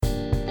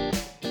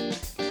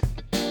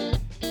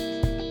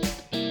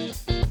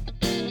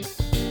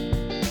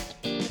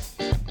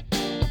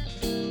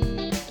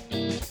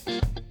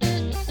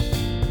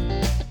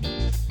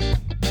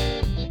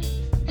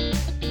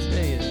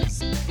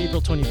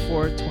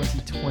for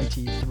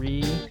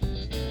 2023.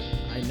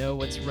 I know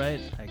what's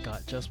right. I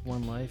got just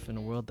one life in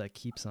a world that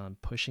keeps on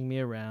pushing me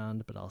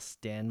around, but I'll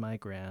stand my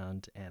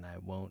ground and I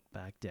won't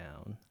back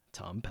down.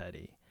 Tom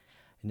Petty.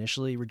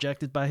 Initially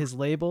rejected by his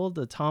label,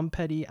 the Tom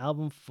Petty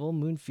album Full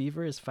Moon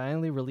Fever is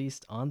finally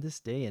released on this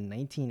day in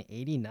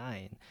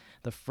 1989,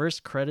 the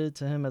first credited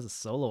to him as a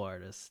solo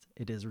artist.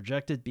 It is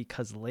rejected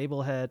because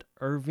label head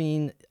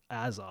Irving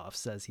Azoff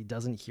says he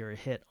doesn't hear a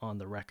hit on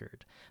the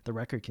record. The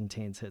record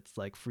contains hits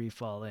like Free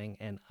Falling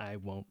and I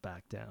Won't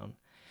Back Down.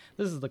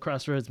 This is the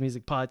Crossroads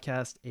Music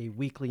Podcast, a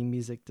weekly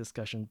music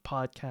discussion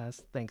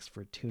podcast. Thanks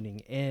for tuning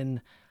in.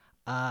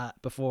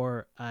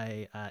 Before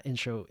I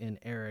intro in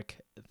Eric,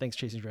 thanks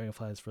Chasing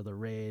Dragonflies for the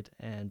raid,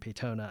 and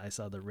Paytona, I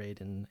saw the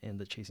raid in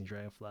the Chasing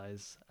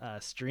Dragonflies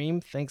stream.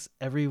 Thanks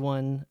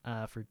everyone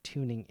for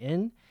tuning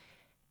in.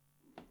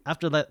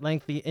 After that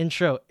lengthy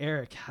intro,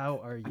 Eric, how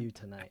are you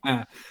tonight?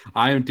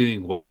 I am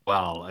doing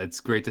well.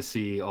 It's great to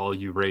see all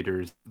you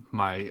raiders,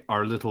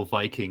 our little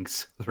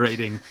Vikings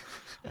raiding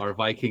our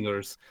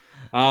Vikingers.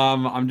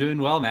 I'm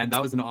doing well, man.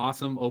 That was an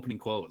awesome opening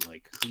quote.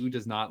 Like, who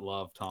does not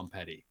love Tom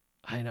Petty?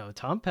 I know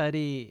Tom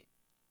Petty,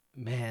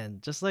 man,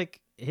 just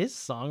like his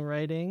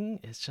songwriting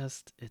it's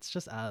just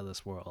out of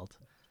this world.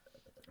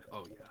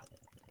 Oh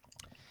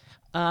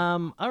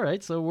yeah. All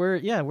right, so we're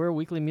a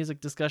weekly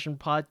music discussion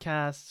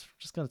podcast. We're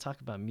just gonna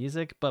talk about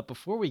music, but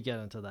before we get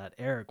into that,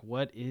 Eric,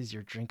 what is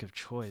your drink of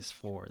choice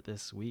for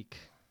this week?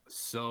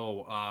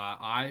 So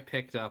I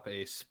picked up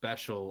a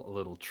special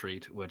little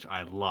treat which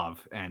I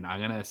love, and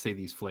I'm gonna say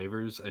these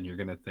flavors and you're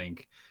gonna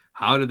think,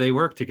 how do they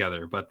work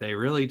together? But they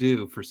really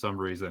do for some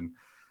reason.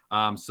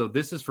 So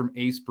this is from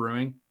Ace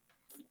Brewing.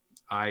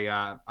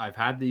 I've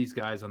had these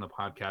guys on the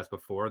podcast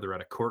before. They're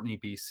out of Courtenay,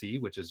 BC,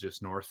 which is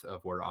just north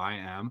of where I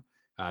am.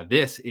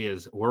 This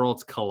is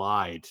Worlds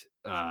Collide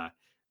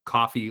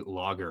coffee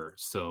lager.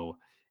 So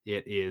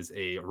it is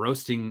a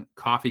roasting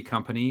coffee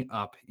company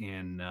up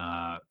in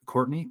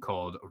Courtenay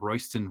called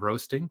Royston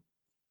Roasting.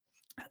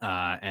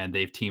 And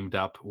they've teamed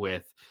up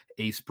with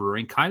Ace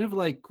Brewing, kind of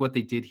like what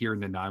they did here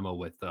in Nanaimo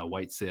with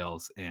White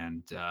Sails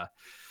and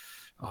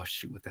oh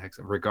shoot, what the heck's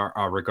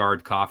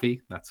Regard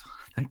Coffee? That's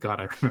thank God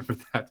I remember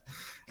that.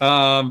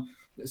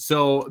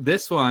 So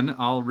this one,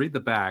 I'll read the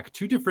back.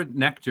 2 different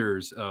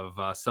nectars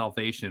of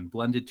salvation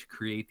blended to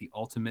create the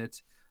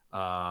ultimate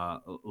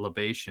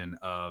libation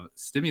of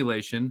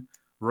stimulation.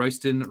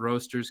 Royston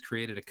Roasters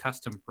created a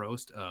custom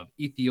roast of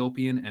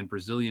Ethiopian and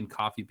Brazilian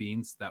coffee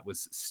beans that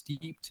was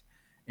steeped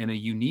in a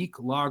unique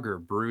lager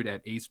brewed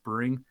at Ace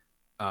Brewing,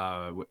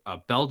 a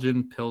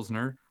Belgian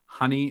Pilsner.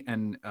 Honey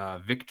and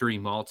Victory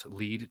malt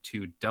lead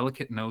to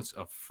delicate notes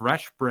of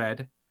fresh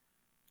bread,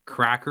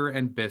 cracker,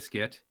 and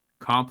biscuit,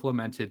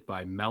 complemented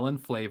by melon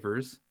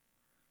flavors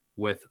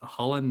with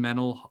Hull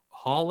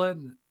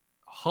melon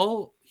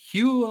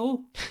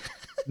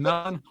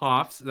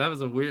hops. That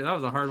was a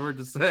hard word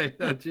to say.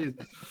 Jeez.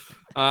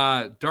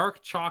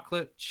 Dark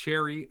chocolate,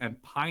 cherry,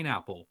 and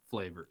pineapple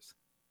flavors.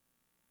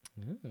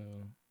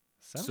 Ooh,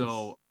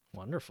 sounds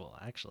wonderful,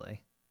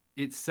 actually.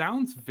 It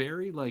sounds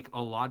very like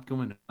a lot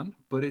going on,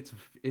 but it's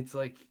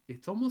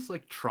almost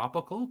like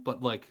tropical,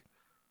 but like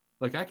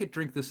I could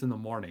drink this in the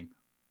morning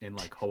in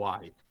like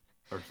Hawaii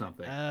or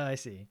something. I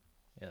see.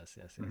 Yes.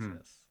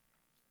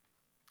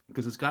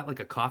 Because it's got like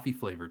a coffee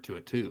flavor to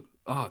it too.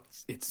 Oh,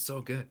 it's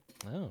so good.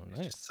 Oh,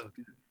 nice. It's so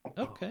good.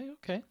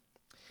 Okay.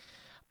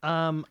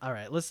 All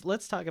right,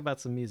 let's talk about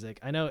some music.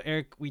 I know,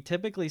 Eric, we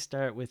typically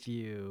start with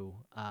you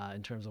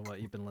in terms of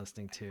what you've been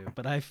listening to,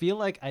 but I feel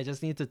like I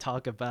just need to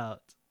talk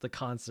about the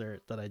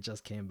concert that I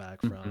just came back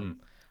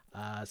from.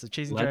 So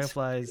Chasing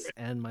Dragonflies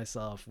and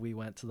myself, we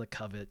went to the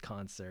Covet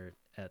concert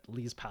at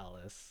Lee's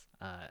Palace.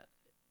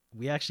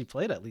 We actually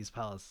played at Lee's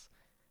Palace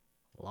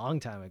a long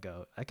time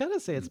ago. I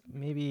gotta say it's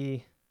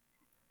maybe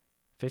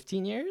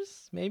 15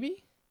 years,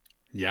 maybe?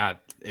 Yeah,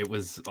 it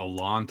was a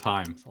long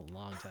time. It's a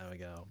long time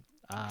ago.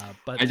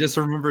 But I just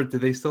remember, do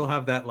they still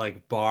have that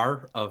like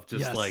bar of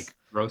just like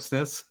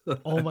grossness?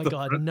 Oh my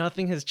God,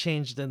 nothing has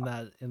changed in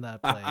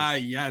that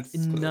place. Yes.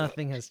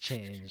 Nothing has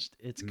changed.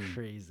 It's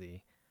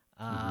crazy.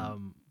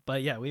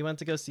 But yeah, we went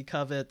to go see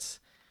Covet.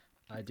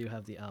 I do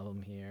have the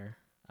album here.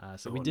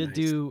 So we did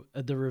do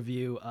the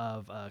review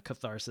of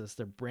Catharsis,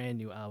 their brand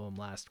new album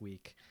last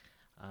week.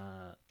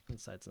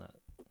 Inside's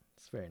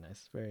it's very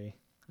nice.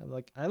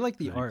 I like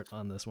the art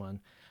on this one.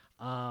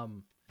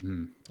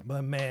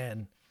 But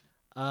man,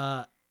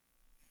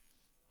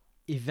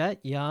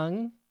 Yvette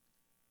Young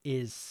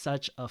is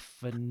such a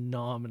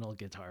phenomenal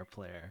guitar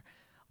player.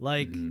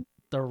 Like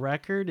the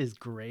record is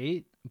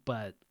great,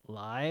 but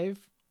live,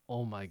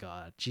 oh my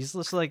God, she's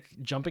just like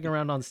jumping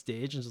around on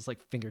stage and just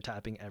like finger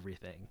tapping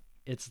everything.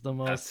 It's the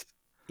most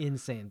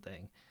insane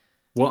thing.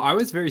 Well, I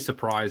was very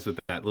surprised with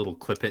that little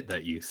clip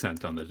that you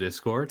sent on the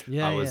Discord.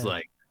 Yeah, I was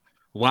like,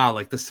 wow,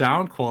 like the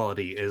sound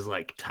quality is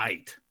like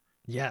tight.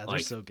 Yeah, they're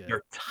like, so good.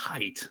 They're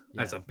tight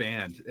as a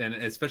band, and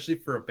especially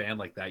for a band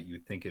like that, you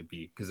would think it'd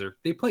be, because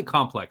they play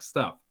complex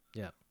stuff.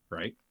 Yeah.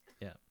 Right.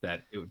 Yeah.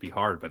 That it would be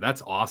hard, but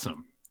that's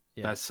awesome.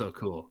 Yeah. That's so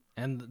cool.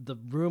 and the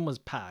room was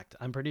packed.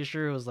 I'm pretty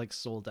sure it was like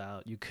sold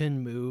out. You couldn't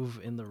move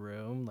in the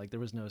room. Like there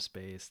was no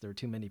space. There were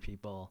too many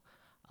people.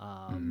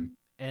 Mm,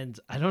 And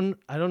I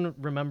don't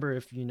remember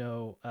if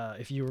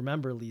if you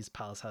remember Lee's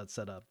Palace how it's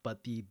set up,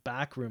 but the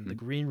back room, the mhm.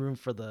 green room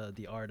for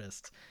the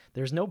artists,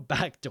 there's no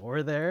back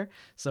door there,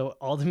 so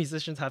all the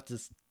musicians have to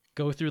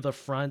go through the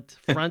front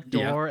Yeah.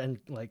 door and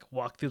like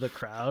walk through the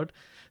crowd.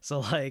 So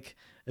like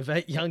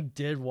Yvette Young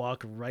did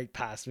walk right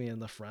past me in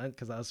the front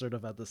because I was sort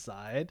of at the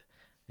side,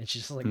 and she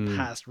just like Mm,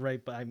 passed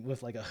right by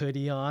with like a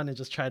hoodie on and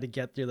just tried to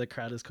get through the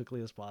crowd as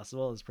quickly as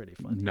possible. It was pretty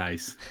funny.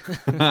 nice.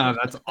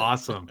 That's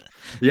awesome.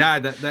 Yeah,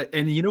 that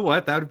and you know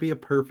what? That would be a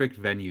perfect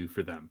venue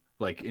for them.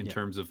 Like in Yeah,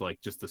 terms of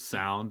like just the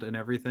sound and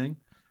everything.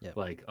 yeah,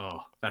 Like, oh,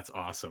 that's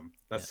awesome.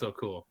 That's yeah. so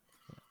cool.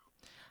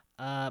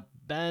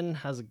 Ben,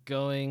 how's it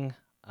going?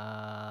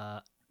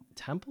 Uh,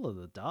 Temple of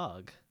the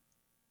Dog.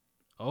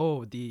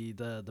 Oh, the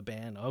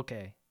band.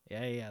 Okay,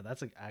 yeah, yeah,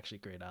 that's actually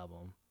a great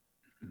album.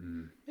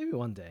 Mm, Maybe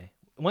one day.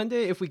 One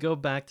day, if we go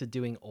back to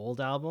doing old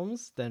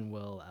albums, then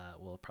we'll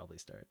probably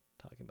start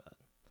talking about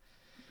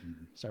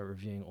mm. start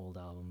reviewing old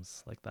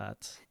albums like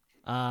that.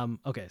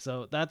 Okay,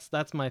 so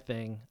that's my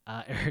thing.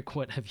 Eric,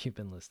 what have you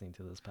been listening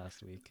to this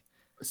past week?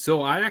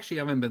 So I actually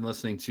haven't been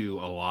listening to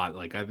a lot.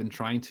 Like I've been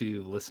trying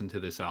to listen to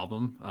this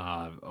album,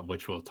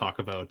 which we'll talk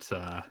about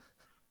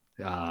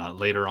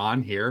later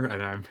on here,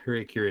 and I'm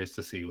very curious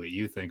to see what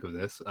you think of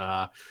this.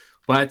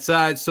 But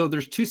so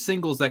there's two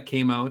singles that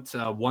came out.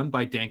 One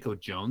by Danko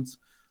Jones,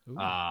 Ooh,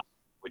 uh,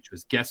 which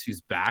was "Guess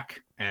Who's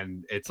Back,"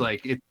 and it's a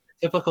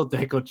typical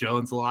Danko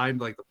Jones line.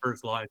 Like the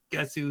first line,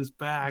 "Guess who's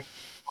back."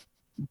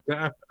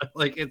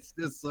 Like it's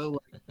just so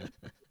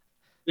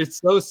it's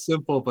so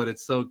simple, but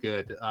it's so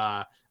good.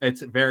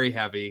 It's very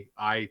heavy.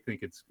 I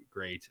think it's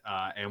great.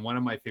 And one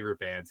of my favorite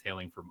bands,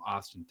 hailing from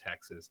Austin,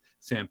 Texas,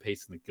 Sam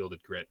Pace and the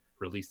Gilded Grit,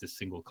 released a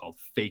single called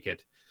 "Fake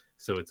It."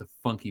 So it's a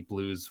funky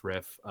blues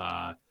riff.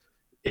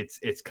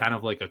 It's kind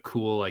of like a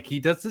cool like he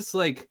does this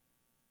like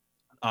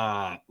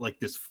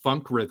this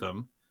funk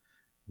rhythm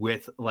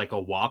with like a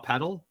wah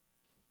pedal,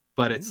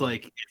 but ooh. it's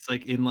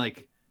like in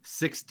like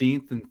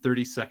 16th and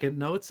 32nd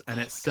notes, and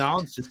Oh it my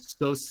god, sounds just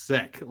so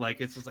sick.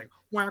 Like it's just like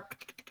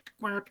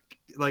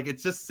like it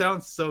just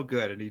sounds so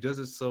good, and he does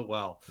it so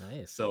well.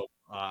 nice. So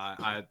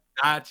I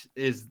that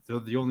is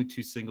the only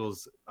two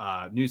singles,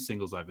 new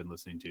singles I've been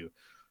listening to.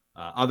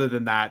 Other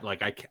than that,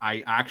 like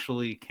I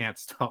actually can't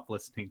stop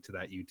listening to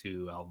that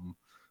U2 album,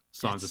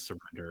 Songs of It's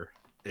Surrender.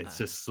 It's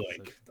just so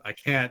like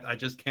I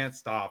just can't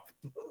stop.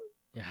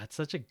 yeah, it's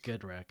such a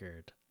good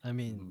record. I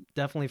mean, Mhm.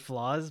 definitely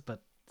flaws,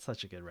 but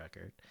such a good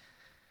record.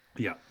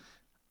 Yeah,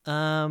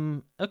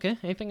 Okay.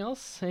 Anything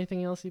else?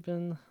 Anything else you've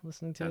been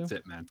listening to? that's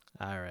it, man.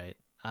 All right.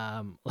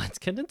 Let's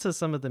get into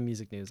some of the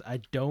music news. I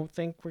don't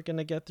think we're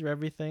gonna get through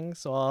everything,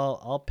 so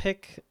I'll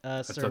pick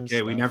That's certain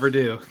okay. We never stuff.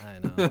 do. I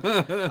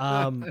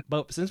know.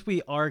 But since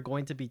we are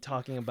going to be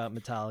talking about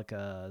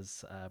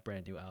Metallica's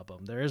brand new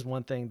album, there is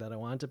one thing that I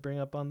wanted to bring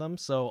up on them.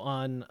 So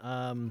on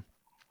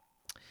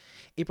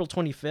April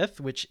 25th,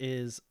 which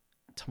is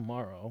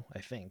tomorrow, I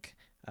think,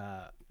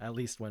 at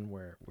least when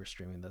we're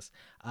streaming this,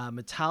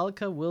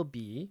 Metallica will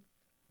be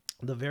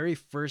the very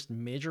first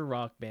major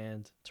rock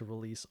band to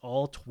release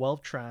all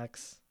 12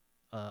 tracks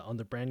on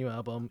the brand new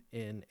album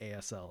in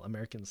ASL,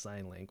 American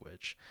Sign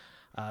Language.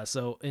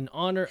 So, in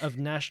honor of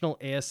National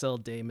ASL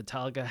Day,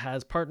 Metallica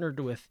has partnered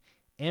with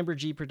Amber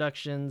G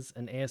Productions,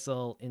 an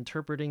ASL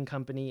interpreting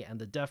company, and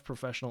the Deaf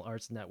Professional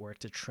Arts Network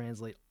to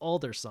translate all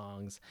their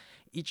songs.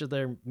 Each of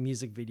their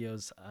music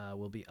videos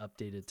will be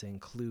updated to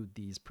include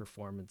these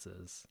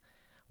performances,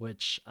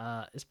 which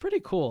is pretty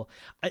cool.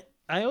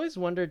 I always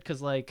wondered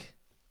because like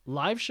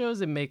live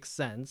shows it makes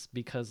sense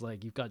because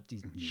like you've got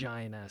these Mhm.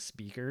 giant ass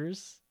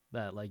speakers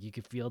that like you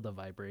could feel the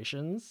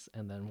vibrations,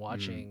 and then Mm.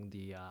 watching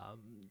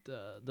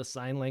the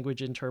sign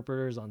language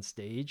interpreters on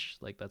stage,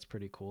 like that's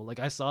pretty cool. Like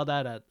I saw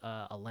that at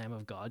a Lamb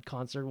of God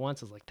concert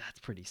once. I was like, that's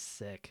pretty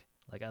sick.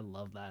 Like I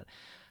love that.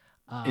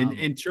 um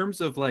In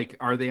terms of like,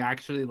 are they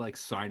actually like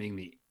signing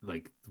the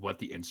like what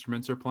the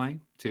instruments are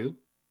playing too?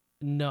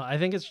 no, I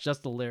think it's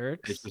just the It's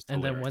lyrics, just the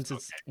and then lyrics.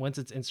 once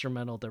it's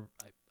instrumental,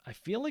 I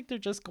feel like they're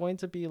just going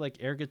to be like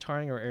air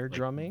guitaring or air Like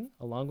drumming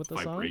along with the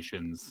song.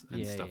 vibrations and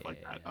Yeah, stuff yeah,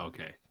 like yeah, that. yeah.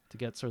 Okay, To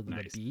get sort of the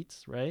nice.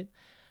 beats right.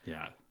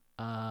 Yeah.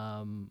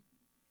 Um,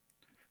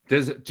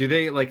 Do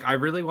they like? I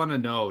really want to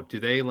know. Do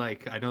they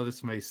like? I know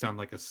this may sound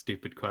like a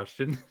stupid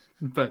question,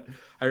 but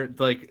I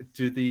like.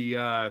 Do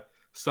the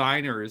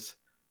signers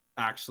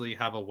actually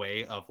have a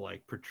way of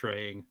like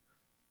portraying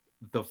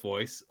the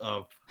voice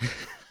of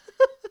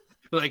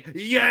like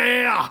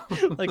yeah,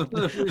 like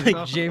you like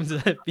know? James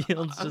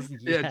Hetfield's just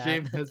Yeah, yeah.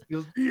 James has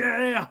feels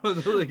yeah,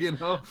 like, you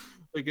know,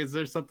 like is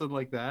there something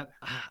like that?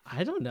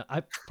 I don't know.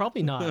 I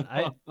probably not.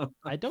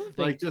 I don't think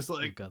Like just we've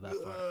like got that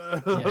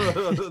far. Yeah.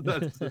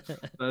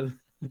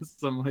 that's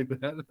something like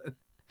that.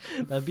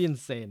 That'd be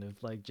insane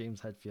if like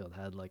James Hetfield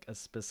had like a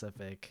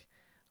specific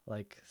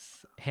like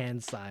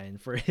hand sign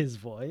for his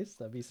voice.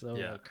 That'd be so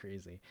Yeah. like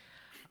crazy.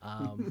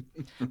 Um,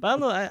 but I don't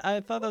know.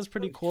 I thought that was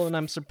pretty cool, and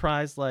I'm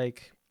surprised.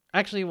 Like,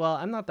 Actually, well,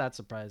 I'm not that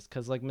surprised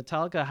because like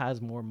Metallica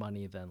has more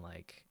money than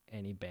like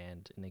any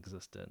band in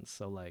existence.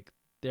 So like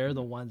they're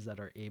the Mm, ones that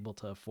are able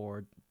to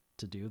afford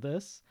to do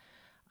this.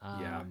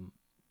 yeah. Um,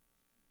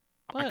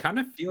 I but kind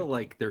of feel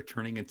like they're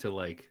turning into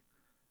like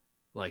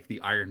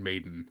the Iron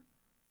Maiden,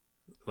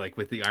 like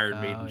with the Iron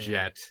oh Maiden yeah,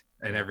 jet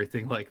and yeah,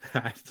 everything like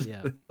that.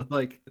 yeah,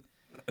 Like,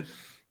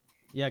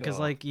 yeah. Because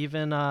oh, like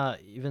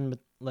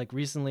like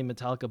recently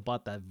Metallica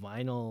bought that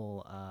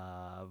vinyl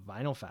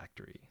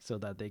factory so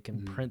that they can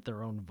mhm. print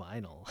their own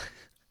vinyl.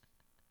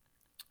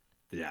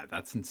 Yeah,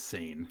 that's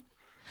insane.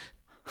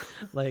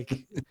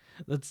 Like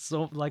that's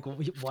so like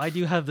why do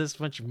you have this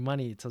much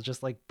money to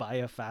just like buy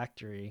a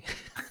factory?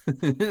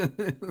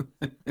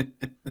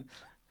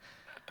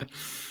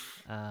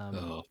 um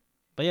Oh,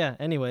 but yeah,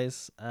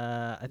 anyways,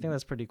 I think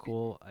that's pretty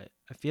cool.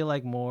 I feel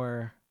like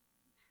more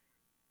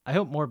I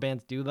hope more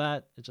bands do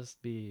that. It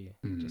just be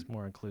mhm, just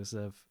more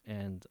inclusive,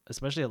 and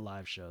especially at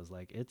live shows.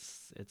 Like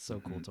it's so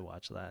cool mhm, to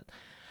watch that.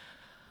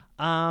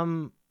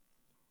 Um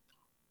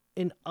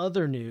in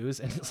other news,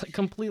 and it's like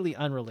completely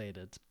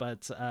unrelated,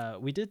 but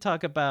we did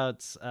talk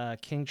about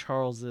King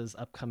Charles's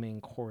upcoming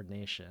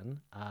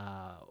coronation.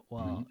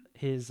 mhm.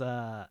 His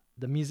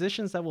the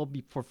musicians that will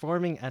be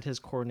performing at his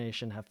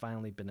coronation have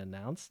finally been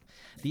announced.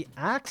 The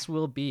acts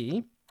will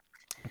be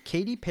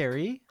Katy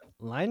Perry,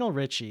 Lionel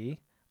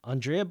Richie,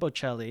 Andrea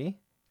Bocelli,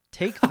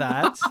 Take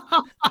That,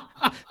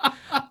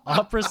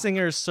 opera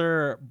singer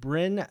Sir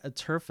Bryn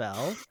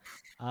Terfel,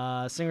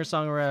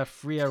 singer-songwriter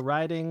Freya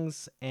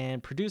Ridings,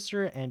 and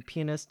producer and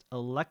pianist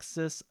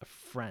Alexis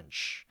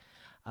French.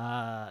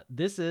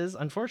 This is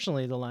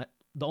unfortunately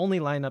the only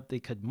lineup they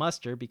could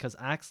muster because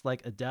acts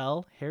like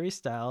Adele, Harry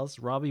Styles,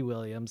 Robbie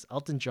Williams,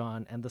 Elton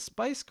John, and the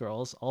Spice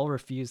Girls all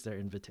refused their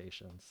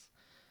invitations.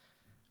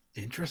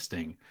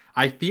 Interesting.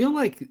 I feel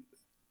like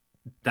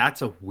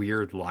that's a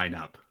weird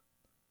lineup.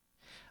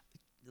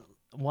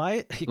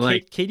 Why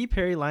Like, Katy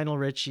Perry, Lionel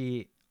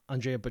Richie,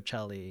 Andrea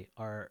Bocelli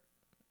are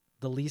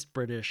the least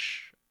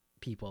British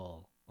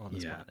people on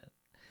this yeah. planet?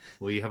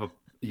 Well, you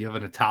have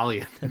an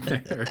Italian in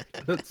there.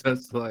 That's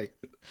just like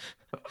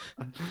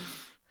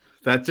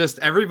that. Just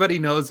everybody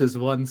knows his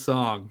one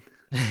song,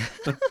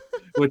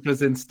 which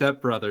was in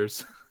Step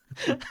Brothers.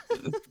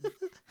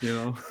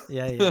 You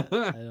Yeah, yeah,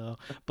 know. I know.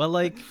 But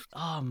like,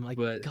 oh my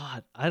But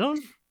god, I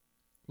don't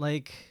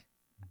like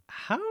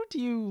how do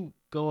you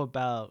go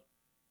about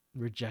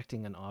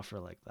rejecting an offer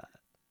like that?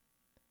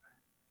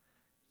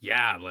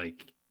 yeah,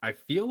 like I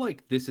feel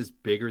like this is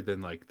bigger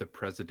than like the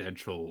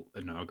presidential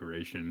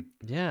inauguration.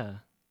 Yeah,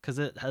 cuz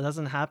it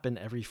doesn't happen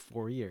every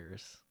 4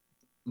 years.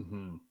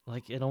 Hmm.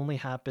 Like it only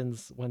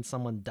happens when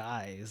someone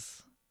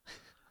dies.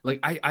 Like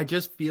I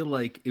just feel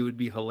like it would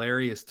be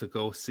hilarious to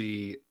go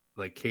see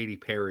like Katy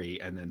Perry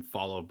and then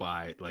followed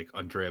by like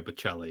Andrea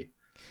Bocelli.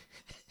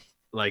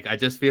 Like I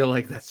just feel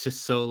like that's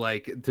just so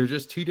like they're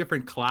just two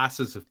different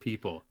classes of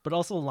people. But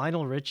also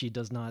Lionel Richie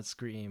does not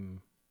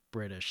scream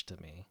British to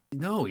me.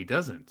 No, he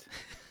doesn't.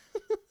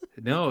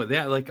 No,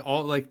 that like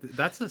all like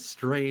that's a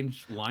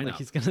strange Like lineup.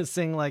 he's going to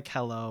sing like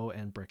Hello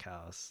and Brick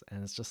House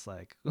and it's just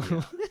like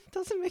Yeah. it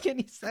doesn't make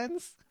any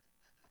sense.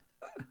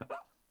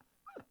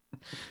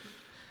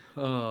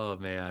 Oh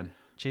man.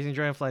 Chasing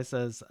Dragonfly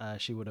says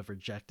she would have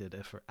rejected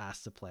if we're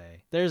asked to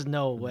play. There's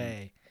no Mhm.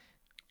 way.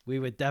 We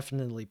would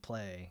definitely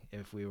play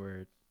if we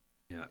were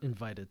Yeah.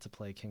 invited to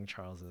play King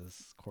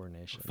Charles's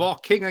coronation. For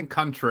king and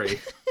country.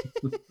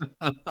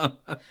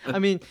 I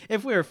mean,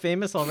 if we were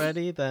famous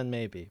already, then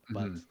maybe.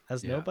 But Mhm.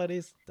 as Yeah.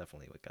 nobodies,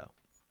 definitely would go.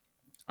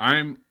 I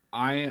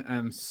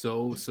am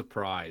so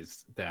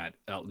surprised that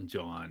Elton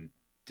John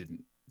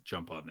didn't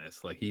jump on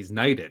this. Like he's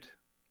knighted.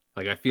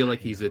 Like I feel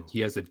like I know. he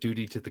has a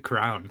duty to the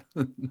crown.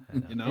 I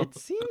know. You know? It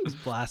seems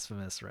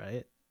blasphemous,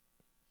 right?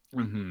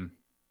 Hmm.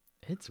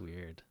 It's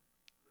weird.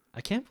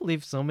 I can't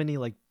believe so many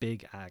like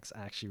big acts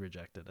actually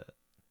rejected it.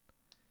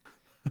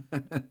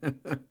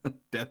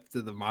 Death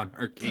to the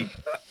monarchy.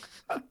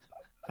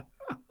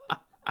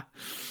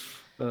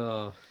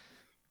 Oh.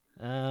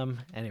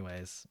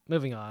 Anyways,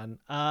 moving on.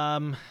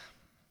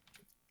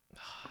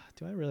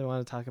 Do I really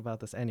want to talk about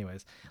this?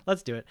 Anyways,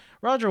 let's do it.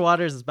 Roger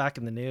Waters is back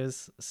in the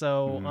news.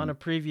 So on Mhm. a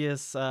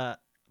previous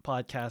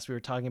podcast, we were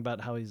talking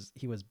about how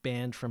he was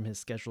banned from his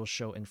scheduled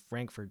show in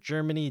Frankfurt,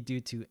 Germany,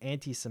 due to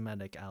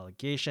anti-Semitic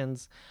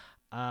allegations.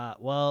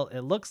 Well,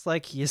 it looks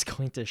like he is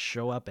going to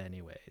show up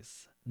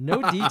anyways.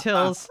 No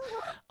details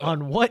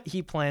on what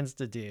he plans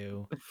to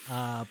do,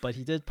 but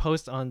he did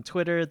post on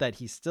Twitter that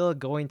he's still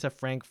going to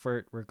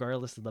Frankfurt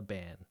regardless of the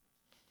ban.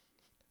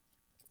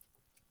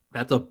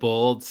 That's a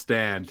bold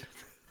stand.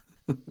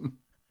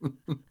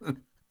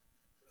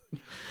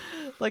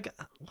 Like,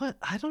 what?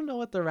 I don't know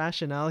what the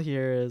rationale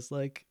here is.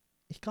 Like,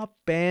 he got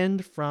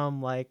banned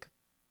from like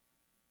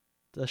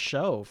the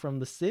show, from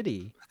the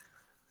city.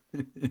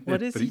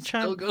 What is But he he's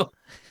still trying? going.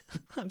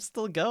 I'm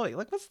still going.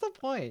 Like, what's the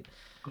point?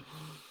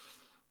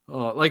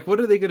 Oh, like what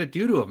are they gonna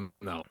do to him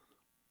now?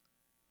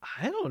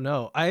 I don't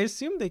know. I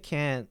assume they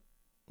can't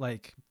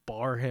like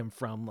bar him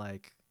from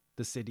like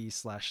the city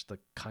slash the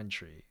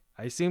country.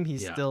 I assume he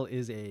Yeah. still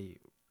is a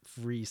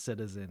free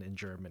citizen in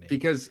Germany.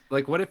 Because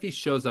like, what if he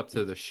shows up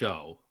to the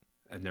show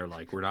and they're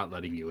like, "We're not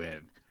letting you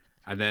in,"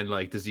 and then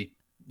like, does he,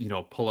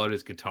 pull out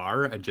his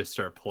guitar and just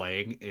start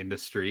playing in the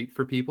street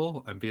for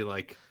people and be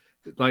like,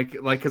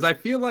 because I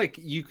feel like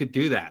you could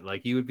do that.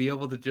 Like, you would be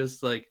able to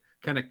just like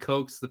kind of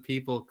coax the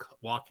people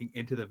walking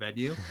into the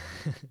venue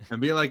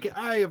and be like,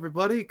 "Hi,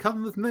 everybody,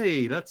 come with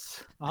me.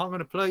 I'm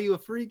gonna play you a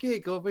free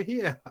gig over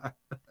here."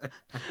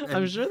 I'm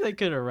And sure they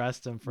could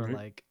arrest him for right?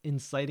 like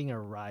inciting a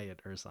riot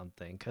or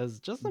something.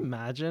 Because just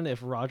imagine if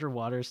Roger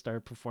Waters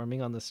started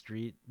performing on the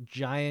street,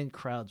 giant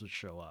crowds would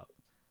show up.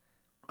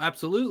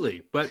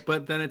 Absolutely, but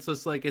then it's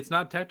just like, it's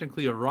not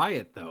technically a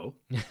riot though,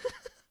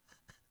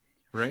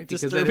 right?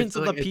 Because then Disturbance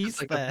of the it's just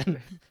peace, like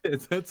then.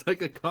 it's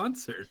like a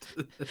concert.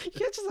 You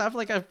can't just have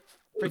like a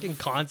freaking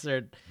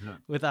concert Yeah.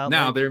 without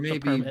Now like there the may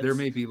be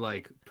permits.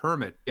 like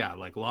permit, yeah,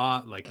 like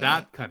law, like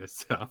that kind of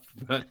stuff.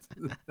 But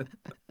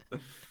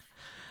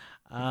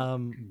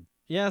um,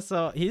 yeah,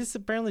 so he's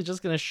apparently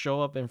just gonna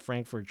show up in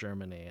Frankfurt,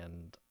 Germany,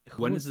 and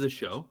when who is the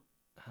show?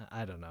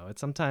 I don't know.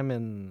 It's sometime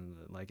in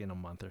like in a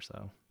month or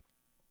so.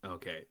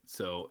 Okay,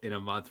 so in a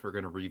month we're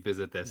gonna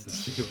revisit this and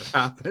see what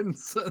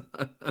happens.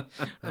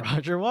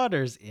 Roger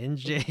Waters in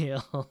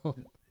jail.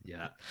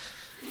 Yeah.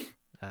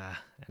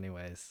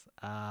 Anyways,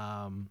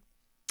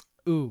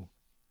 ooh,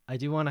 I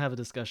do want to have a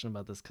discussion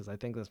about this because I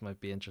think this might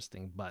be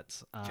interesting.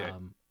 But Okay.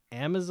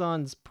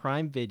 Amazon's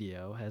Prime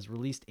Video has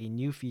released a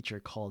new feature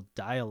called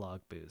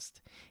Dialogue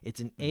Boost. It's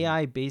an Mhm.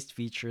 AI based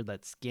feature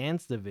that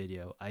scans the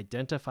video,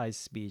 identifies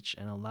speech,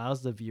 and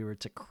allows the viewer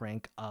to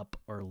crank up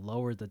or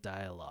lower the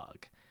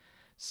dialogue.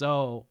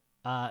 So,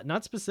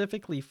 not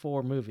specifically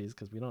for movies,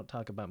 because we don't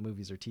talk about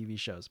movies or TV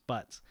shows,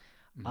 but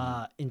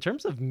Mhm. in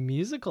terms of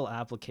musical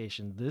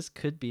application, this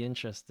could be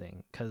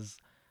interesting because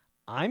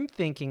I'm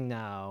thinking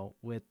now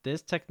with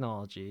this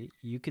technology,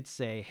 you could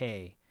say,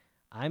 hey,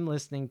 I'm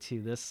listening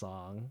to this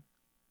song,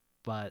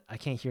 but I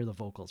can't hear the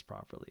vocals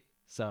properly.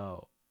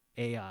 So,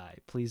 AI,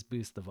 please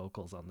boost the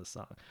vocals on the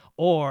song.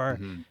 Or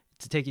Mhm.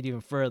 to take it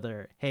even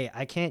further, hey,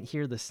 I can't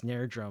hear the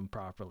snare drum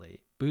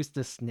properly. Boost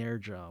the snare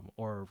drum,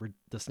 or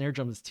the snare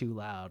drum is too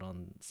loud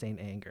on Saint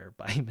Anger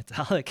by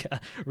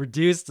Metallica.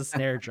 Reduce the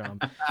snare drum.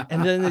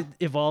 And then it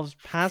evolves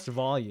past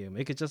volume.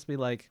 It could just be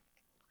like,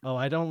 oh,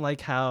 I don't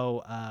like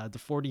how the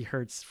 40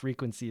 hertz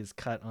frequency is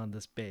cut on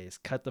this bass.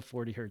 Cut the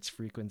 40 hertz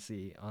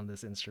frequency on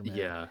this instrument.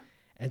 Yeah.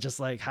 And just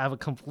like have a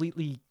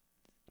completely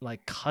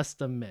like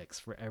custom mix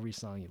for every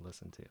song you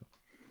listen to.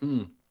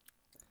 Hmm.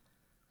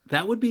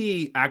 That would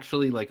be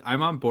actually, like,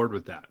 I'm on board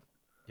with that,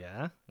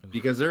 Yeah.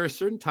 because there are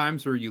certain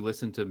times where you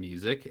listen to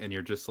music and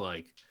you're just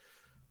like,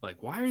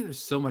 why are there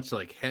so much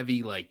like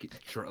heavy, like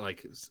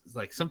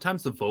like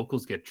sometimes the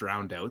vocals get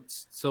drowned out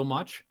so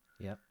much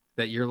Yep.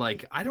 that you're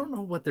like, I don't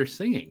know what they're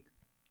singing,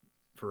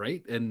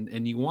 right?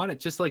 And you want it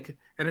just like,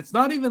 and it's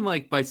not even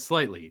like by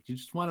slightly, you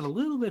just want it a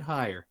little bit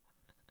higher,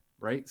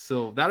 right?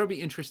 So that'll be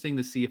interesting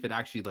to see if it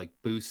actually like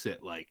boosts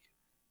it like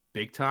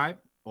big time,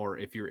 or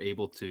if you're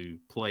able to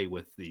play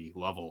with the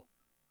level.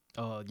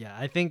 Oh yeah.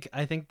 I think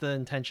the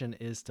intention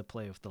is to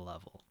play with the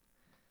level.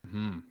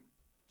 Hmm.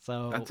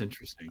 So That's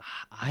interesting.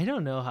 I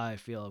don't know how I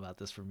feel about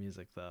this for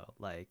music though.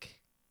 Like,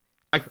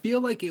 I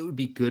feel like it would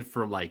be good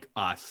for like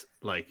us,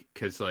 like,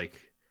 because like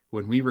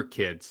when we were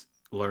kids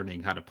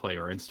learning how to play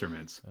our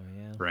instruments, oh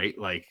yeah. right?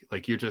 Like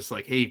you're just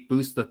like, hey,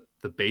 boost the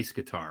bass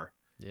guitar,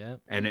 Yeah.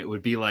 and it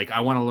would be like,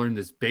 I want to learn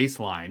this bass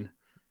line,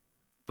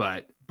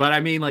 but I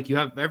mean, like,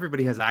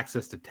 everybody has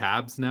access to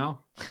tabs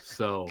now,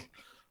 so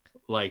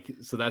like,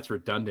 so that's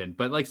redundant.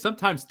 But like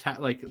sometimes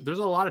like there's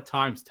a lot of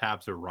times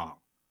tabs are wrong,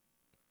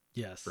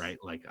 Yes. right?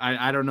 Like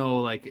I don't know,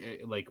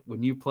 like like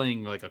when you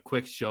playing like a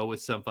quick show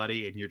with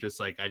somebody and you're just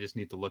like, I just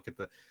need to look at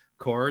the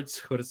chords.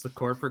 What is the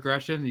chord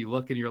progression? And you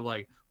look and you're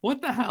like,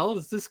 what the hell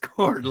is this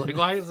chord? Like,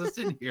 why is this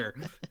in here?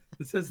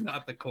 This is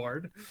not the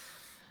chord.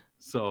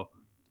 So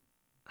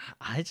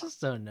I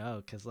just don't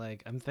know cuz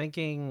like I'm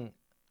thinking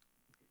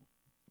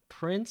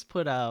Prince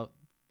put out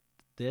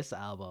this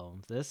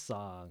album, this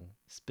song,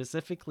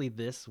 specifically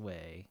this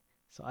way.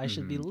 So I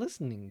should be mhm.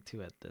 listening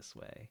to it this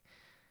way.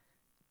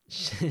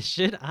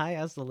 Should I,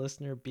 as the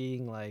listener,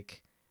 being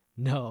like,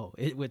 no,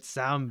 it would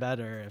sound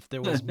better if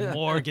there was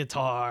more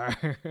guitar?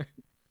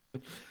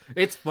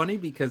 It's funny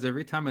because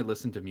every time I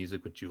listen to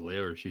music with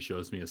Julia, or she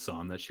shows me a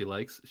song that she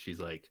likes, she's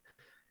like,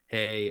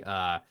 hey,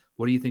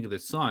 what do you think of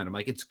this song? I'm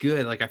like, it's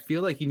good. Like, I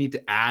feel like you need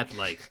to add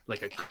like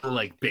a cool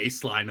like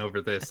bass line over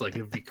this. Like,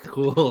 it'd be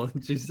cool.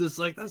 And she's just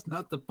like, that's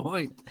not the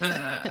point.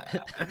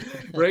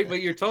 Right?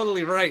 But you're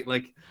totally right.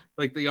 Like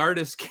the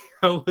artist came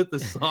out with the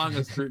song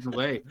a certain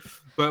way.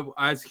 But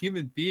as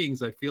human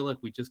beings, I feel like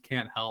we just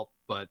can't help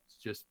but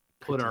just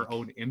put our Critique.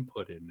 own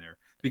input in there.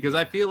 Because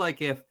I Yeah. feel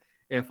like if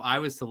I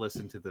was to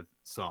listen to the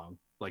song,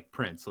 like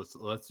Prince,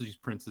 let's use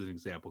Prince as an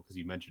example because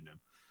you mentioned him,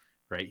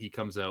 right? He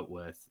comes out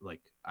with like,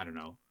 I don't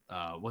know,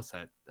 what's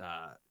that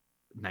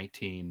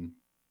 19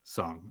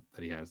 song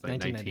that he has,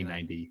 like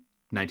 1999.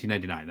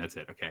 1990, 1999. That's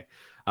it. Okay.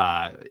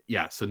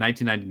 Yeah, so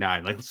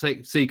 1999, like,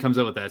 say he comes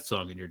out with that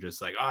song and you're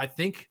just like, oh, I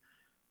think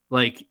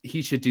like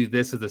he should do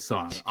this with the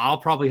song. I'll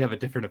probably have a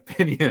different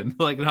opinion.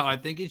 Like, no, I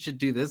think he should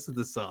do this with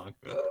the song.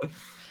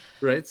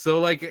 Right? So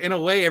like in a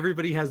way,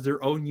 everybody has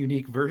their own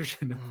unique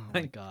version of Oh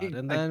my god.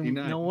 And then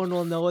 1999. no one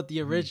will know what the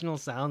Mhm. original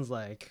sounds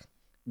like.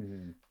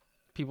 Mhm.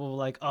 People were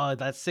like, "Oh,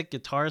 that sick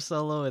guitar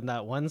solo in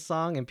that one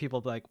song," and people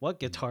be like, "What Mhm.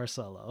 guitar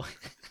solo?"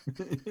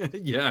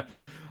 Yeah.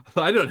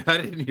 I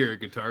didn't hear a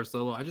guitar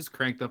solo. I just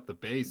cranked up the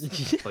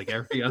bass like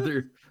every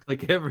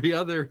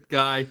other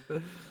guy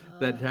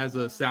that has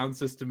a sound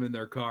system in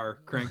their car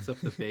cranks up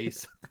the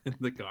bass in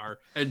the car.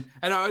 And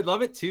I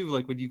love it too,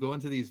 like when you go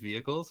into these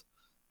vehicles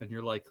and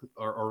you're like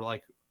or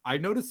like I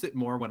notice it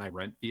more when I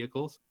rent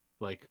vehicles,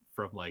 like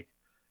from like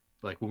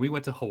when we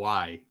went to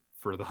Hawaii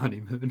for the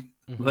honeymoon,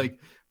 Mhm. like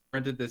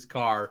rented this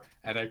car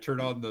and I turn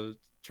on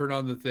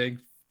the thing,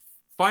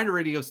 find a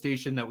radio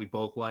station that we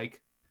both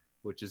like,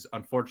 which is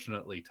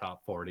unfortunately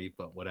top 40,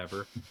 but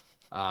whatever.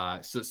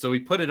 So we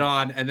put it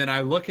on, and then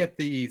I look at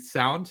the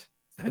sound.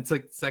 That's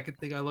like the second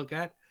thing I look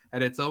at,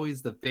 and it's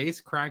always the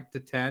bass cranked to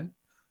 10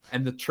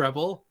 and the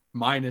treble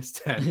minus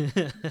 10.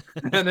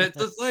 And it's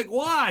just like,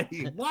 why?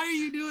 Why are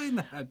you doing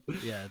that?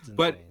 Yeah, it's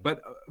But insane.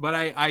 but but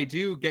I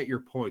do get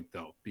your point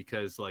though,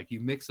 because like you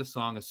mix a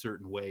song a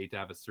certain way to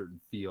have a certain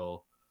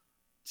feel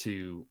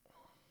to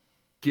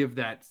give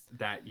that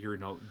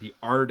the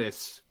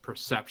artist's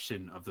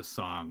perception of the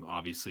song,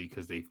 obviously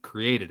because they've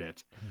created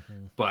it.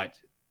 Mhm. But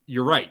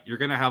you're right, you're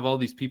gonna have all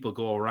these people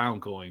go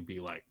around be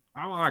like,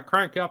 I want to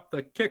crank up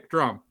the kick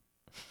drum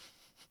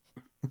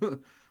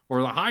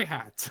or the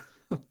hi-hat.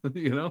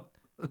 you know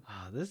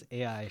Oh, this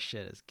AI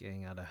shit is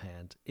getting out of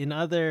hand. In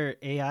other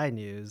AI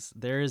news,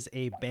 there's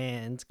a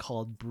band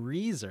called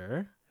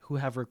Breezer who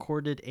have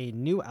recorded a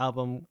new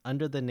album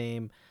under the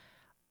name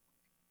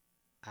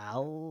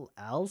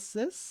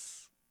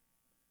Alsis?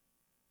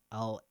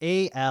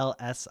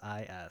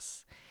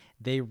 Alsis.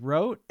 They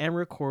wrote and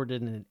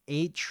recorded an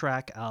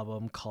 8-track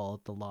album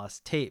called The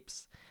Lost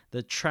Tapes.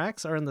 The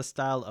tracks are in the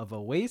style of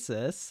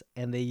Oasis,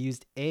 and they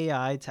used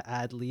AI to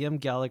add Liam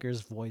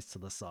Gallagher's voice to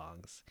the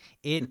songs.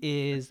 It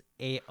is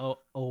a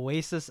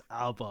Oasis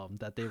album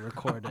that they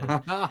recorded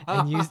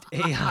and used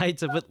AI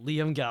to put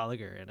Liam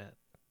Gallagher in it.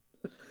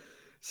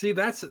 See,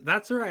 that's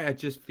where I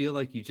just feel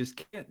like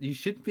you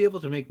shouldn't be able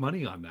to make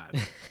money on that,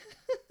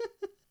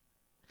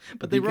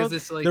 But they because wrote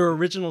it's like their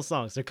original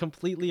songs. They're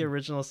completely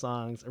original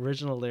songs,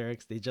 original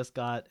lyrics. They just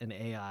got an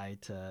AI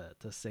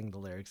to sing the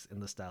lyrics in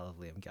the style of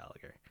Liam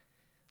Gallagher.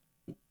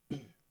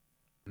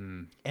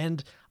 mm,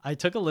 And I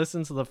took a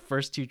listen to the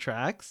first 2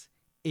 tracks.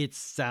 It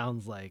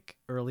sounds like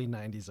early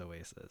 90s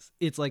Oasis.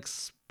 It's like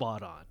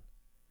spot on.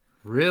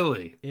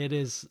 really. It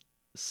is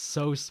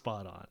so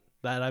spot on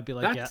that I'd be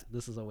like, yeah, That's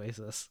this is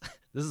Oasis.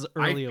 This is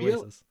I early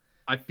feel Oasis.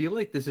 I feel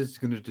like this is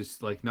going to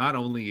just like, not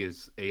only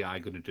is AI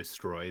going to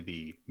destroy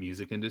the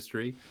music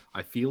industry,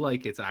 I feel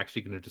like it's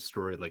actually going to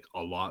destroy like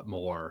a lot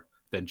more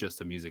than just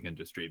the music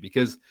industry,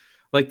 because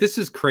like this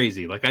is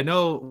crazy. Like I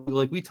know,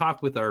 like we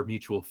talked with our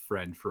mutual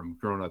friend from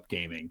Grown Up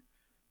Gaming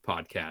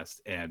podcast,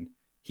 and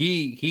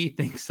he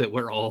thinks that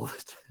we're old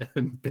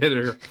and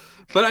bitter,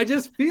 but I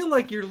just feel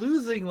like you're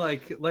losing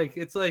like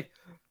it's like,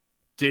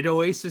 did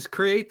Oasis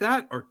create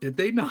that or did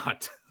they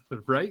not?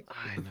 Right?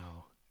 I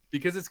know.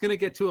 Because it's going to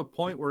get to a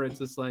point where it's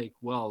just like,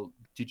 well,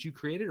 did you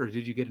create it or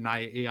did you get an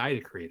AI to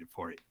create it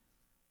for you?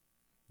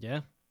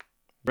 Yeah.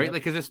 Right? Yep.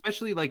 Like, because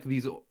especially like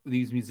these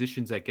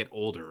musicians that get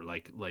older,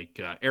 like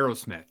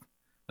Aerosmith.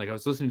 Like I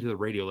was listening to the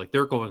radio, like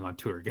they're going on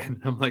tour again.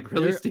 I'm like,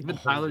 really, They're Steven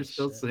holy Tyler's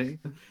shit.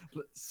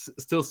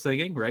 still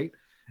singing, right?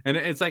 And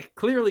it's like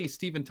clearly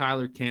Steven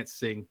Tyler can't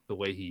sing the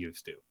way he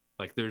used to.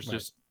 Like there's Right.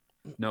 just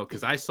no,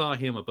 because I saw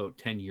him about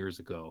 10 years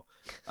ago,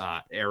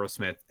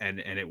 Aerosmith, and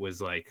it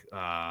was like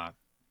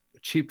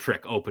Cheap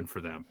Trick open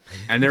for them,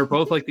 and they're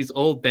both like these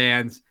old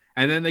bands,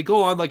 and then they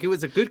go on like it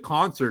was a good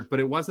concert,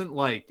 but it wasn't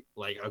like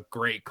a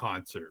great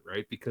concert,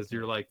 right? Because Yeah.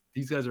 you're like,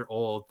 these guys are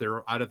old,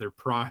 they're out of their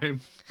prime,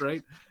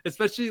 right?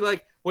 Especially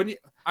like when you,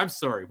 I'm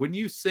sorry, when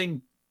you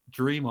sing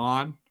Dream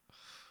On,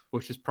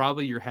 which is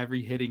probably your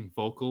heavy hitting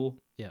vocal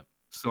Yep.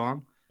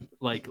 song,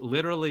 like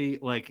literally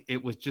like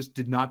it was just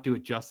did not do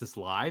it justice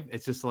live.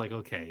 It's just like,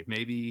 okay,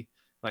 maybe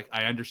like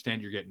I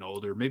understand you're getting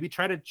older, maybe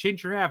try to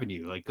change your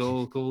avenue, like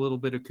go a little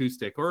bit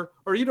acoustic, or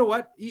you know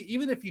what,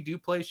 even if you do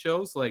play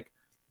shows, like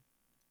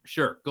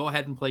sure, go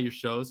ahead and play your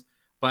shows,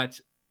 but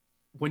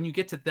when you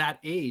get to that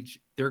age,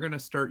 they're going to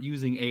start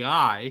using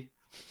AI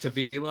to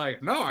be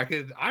like, no, I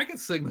could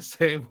sing the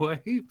same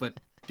way, but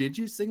did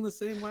you sing the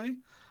same way,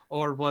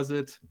 or was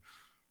it,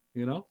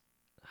 you know?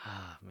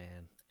 Ah,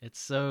 man. It's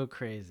so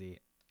crazy.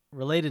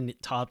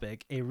 Related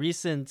topic, a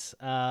recent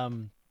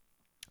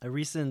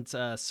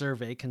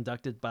survey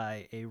conducted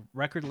by a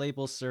record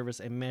label service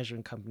and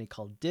management company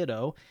called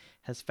Ditto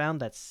has found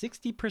that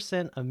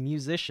 60% of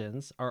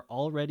musicians are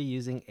already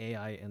using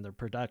AI in their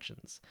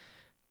productions.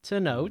 To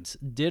Mhm. note,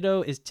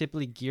 Ditto is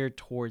typically geared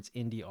towards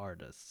indie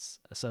artists.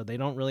 So they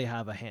don't really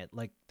have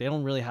they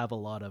don't really have a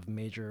lot of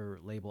major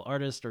label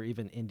artists or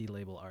even indie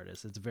label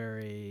artists. It's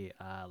very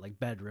like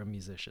bedroom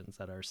musicians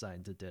that are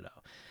signed to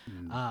Ditto.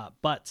 Mm.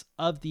 But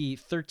of the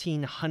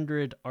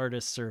 1,300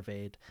 artists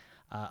surveyed,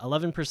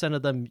 11%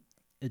 of them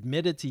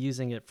admitted to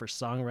using it for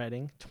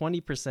songwriting.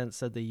 20%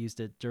 said they used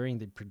it during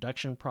the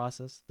production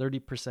process.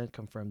 30%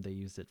 confirmed they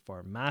used it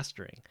for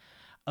mastering.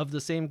 Of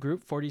the same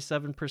group,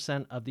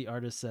 47% of the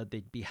artists said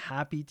they'd be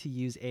happy to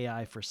use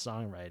AI for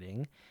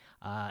songwriting,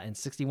 and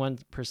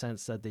 61%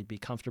 said they'd be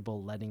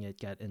comfortable letting it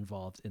get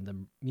involved in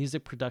the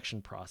music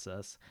production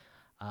process,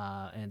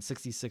 and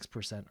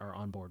 66% are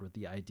on board with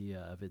the idea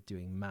of it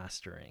doing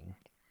mastering.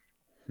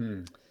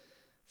 Hmm.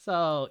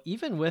 So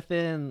even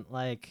within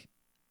like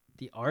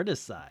the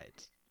artist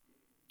side,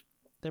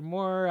 they're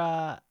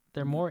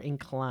more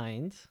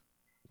inclined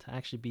to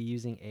actually be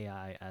using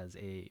AI as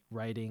a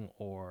writing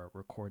or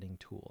recording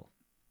tool.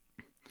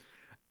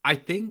 I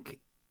think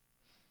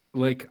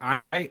like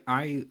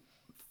I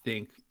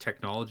think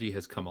technology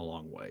has come a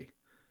long way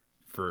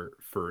for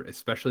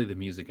especially the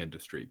music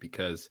industry,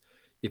 because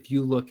if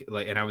you look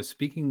like, and I was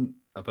speaking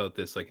about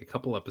this like a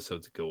couple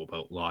episodes ago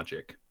about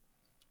Logic,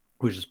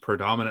 which is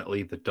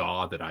predominantly the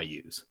DAW that I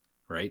use,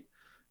 right,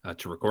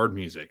 to record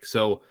music.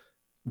 So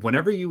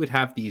whenever you would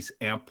have these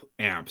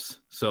amps,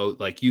 so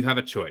like you have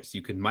a choice,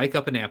 you can mic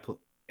up an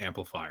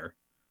amplifier,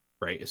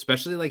 right?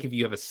 Especially like if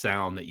you have a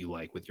sound that you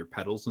like with your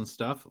pedals and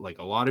stuff. Like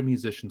a lot of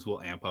musicians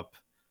will amp up,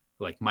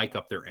 like mic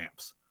up their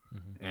amps,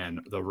 Mm-hmm. and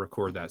they'll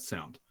record that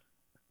sound.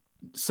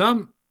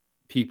 Some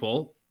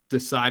people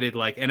decided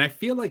like, and I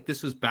feel like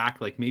this was back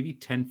like maybe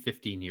 10,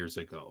 15 years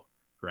ago,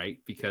 right?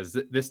 Because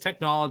this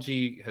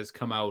technology has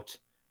come out,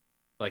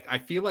 like I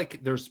feel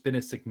like there's been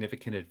a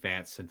significant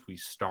advance since we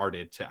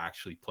started to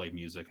actually play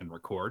music and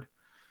record.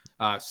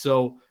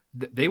 So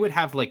they would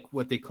have like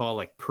what they call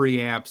like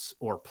preamps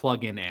or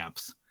plug-in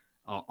amps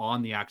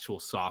on the actual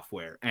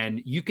software,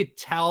 and you could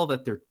tell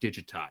that they're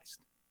digitized.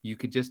 You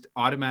could just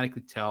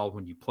automatically tell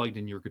when you plugged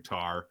in your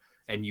guitar,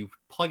 and you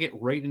plug it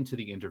right into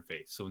the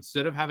interface. So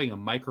instead of having a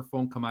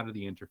microphone come out of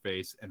the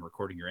interface and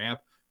recording your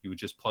amp, you would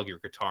just plug your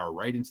guitar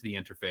right into the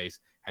interface,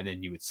 and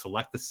then you would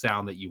select the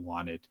sound that you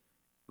wanted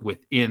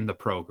within the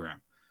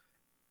program.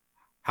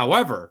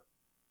 However,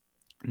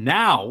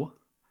 now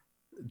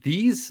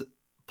these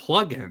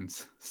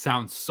plugins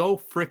sound so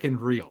freaking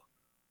real.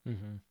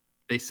 Mm-hmm.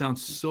 They sound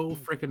so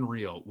freaking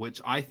real,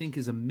 which I think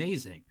is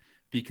amazing,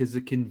 because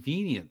the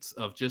convenience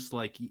of just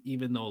like,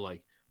 even though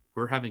like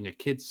we're having a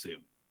kid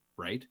soon,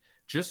 right?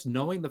 Just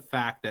knowing the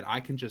fact that I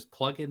can just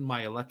plug in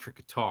my electric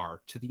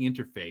guitar to the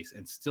interface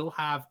and still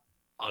have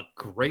a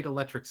great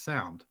electric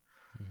sound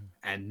Mm-hmm.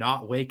 and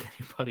not wake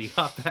anybody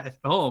up at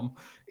home,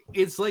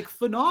 it's like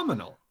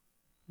phenomenal.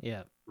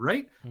 Yeah.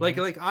 Right? Mm-hmm.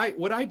 Like I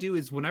what I do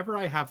is whenever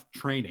I have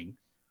training,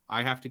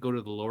 I have to go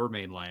to the lower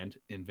mainland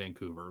in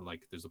Vancouver.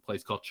 Like there's a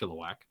place called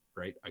Chilliwack,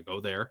 right? I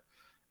go there,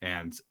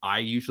 and I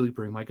usually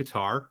bring my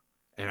guitar,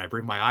 and I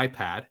bring my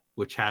iPad,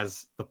 which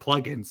has the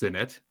plugins in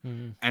it,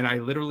 Mm-hmm. and I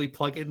literally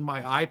plug in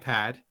my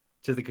iPad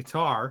to the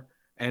guitar,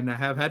 and I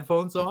have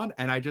headphones on,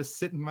 and I just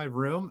sit in my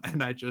room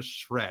and I just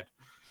shred.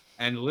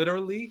 And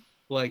literally,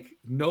 like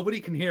nobody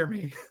can hear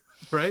me,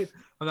 right?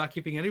 I'm not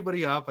keeping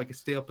anybody up. I can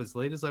stay up as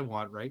late as I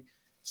want, right?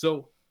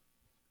 So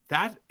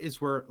that is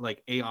where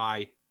like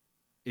AI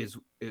is,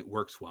 it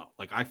works well.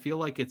 Like I feel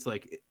like it's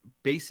like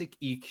basic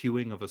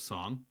EQing of a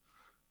song.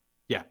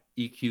 Yeah,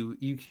 EQ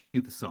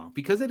the song,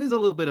 because it is a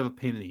little bit of a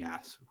pain in the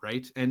ass,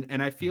 right? And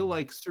I feel Mm-hmm.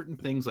 like certain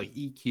things like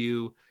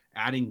EQ,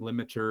 adding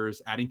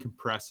limiters, adding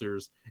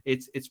compressors,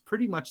 it's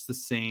pretty much the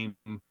same,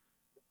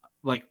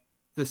 like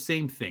the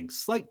same thing.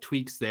 Slight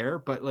tweaks there,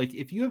 but like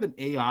if you have an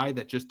AI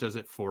that just does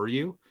it for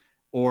you,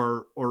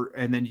 or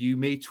and then you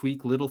may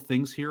tweak little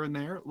things here and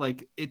there,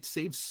 like it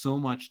saves so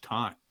much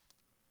time,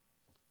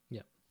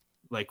 Yep.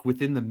 like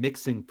within the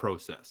mixing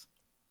process,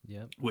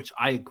 Yep. which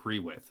I agree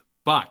with.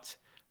 But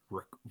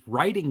re-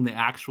 writing the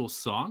actual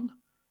song,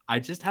 I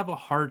just have a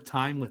hard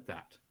time with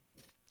that.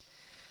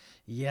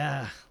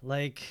 Yeah,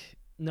 like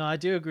no, I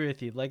do agree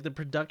with you. Like the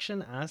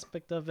production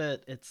aspect of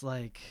it, it's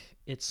like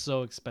it's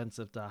so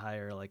expensive to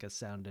hire like a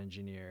sound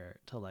engineer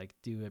to like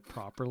do it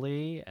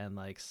properly and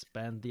like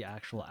spend the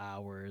actual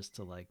hours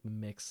to like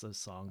mix a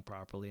song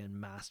properly and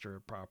master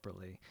it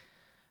properly.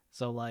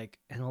 So like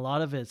and a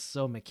lot of it's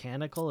so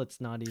mechanical, it's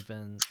not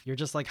even you're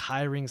just like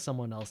hiring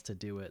someone else to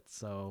do it.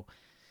 So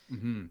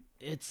Hmm.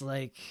 it's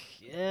like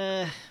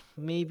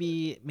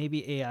maybe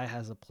AI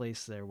has a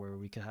place there where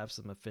we could have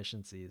some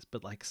efficiencies,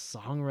 but like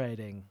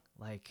songwriting,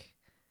 like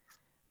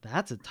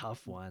that's a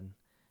tough one.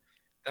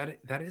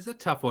 That is a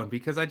tough one,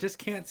 because I just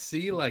can't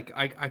see, like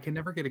I can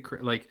never get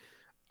a like,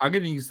 I'm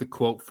going to use the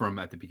quote from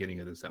at the beginning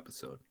of this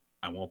episode.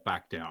 I won't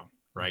back down,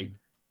 right? Mm-hmm.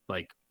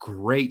 Like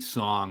great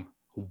song,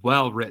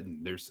 well written.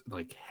 There's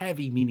like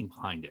heavy meaning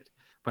behind it.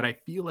 But I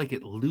feel like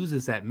it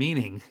loses that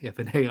meaning if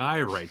an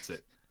AI writes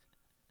it,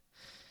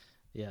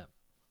 Yeah.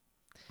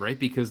 right?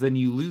 Because then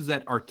you lose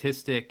that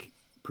artistic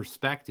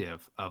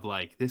perspective of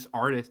like this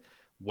artist.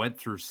 went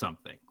through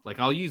something. Like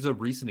I'll use a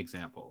recent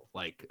example,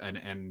 like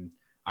and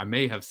I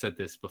may have said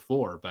this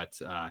before, but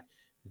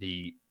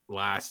the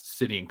last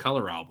City and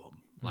Color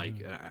album, like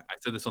Mm-hmm. I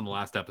said this on the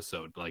last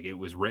episode, like it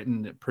was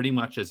written pretty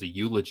much as a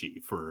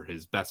eulogy for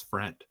his best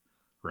friend, Yep.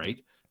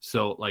 right?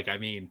 So like I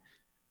mean,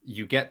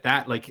 you get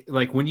that like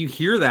when you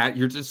hear that,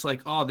 you're just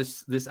like, oh,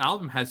 this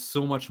album has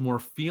so much more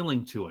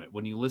feeling to it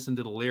when you listen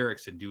to the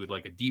lyrics and do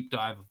like a deep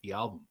dive of the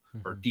album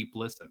or Mm-hmm. deep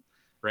listen,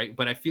 right?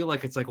 But I feel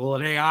like it's like, well,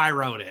 an AI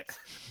wrote it,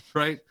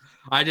 right?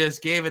 I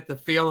just gave it the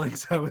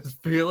feelings I was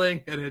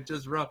feeling, and it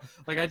just wrote.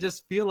 Like I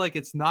just feel like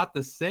it's not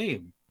the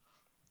same,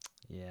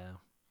 Yeah.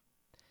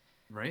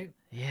 right?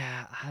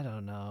 Yeah, I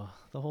don't know.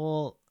 The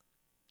whole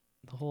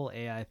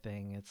AI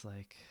thing, it's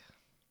like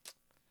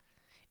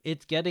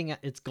it's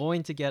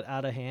going to get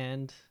out of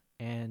hand,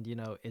 and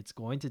it's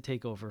going to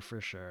take over for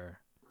sure.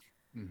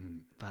 Mm-hmm.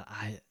 But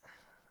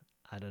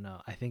I don't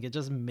know. I think it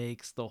just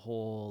makes the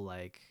whole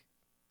like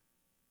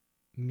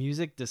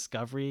music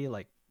discovery,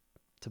 like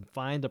to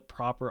find a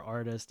proper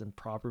artist and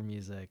proper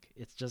music,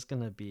 it's just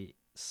going to be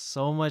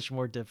so much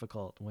more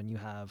difficult when you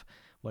have,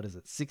 what is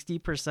it,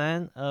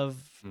 60%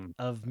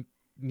 of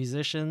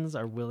musicians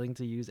are willing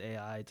to use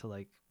AI to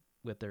like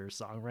with their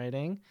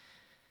songwriting.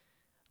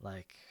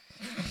 Like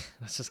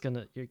it's just going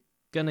to you're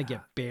going to Yeah,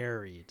 get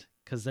buried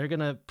cuz they're going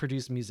to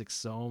produce music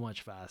so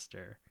much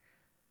faster.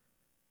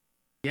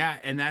 yeah,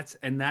 and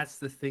that's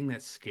the thing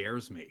that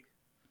scares me,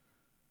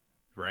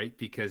 right?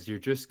 Because you're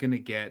just gonna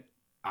get.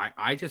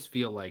 I just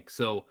feel like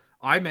so.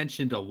 I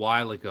mentioned a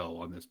while ago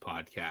on this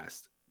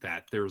podcast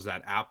that there's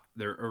that app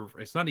there. Or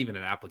it's not even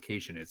an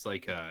application. It's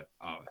like a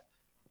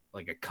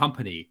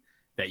company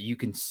that you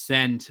can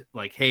send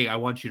like, hey, I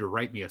want you to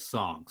write me a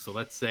song. So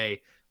let's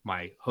say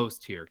my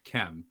host here,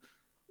 Kem,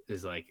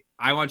 is like,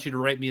 I want you to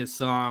write me a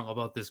song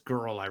about this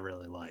girl I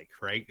really like,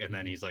 right? And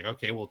then Mhm. he's like,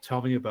 okay, well,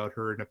 tell me about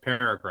her in a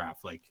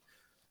paragraph, like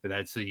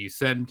that. So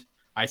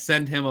I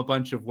send him a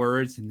bunch of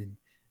words, and then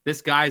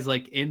this guy's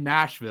like in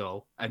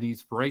Nashville, and he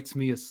writes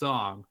me a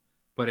song,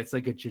 but it's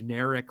like a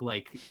generic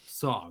like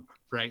song,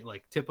 right?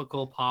 Like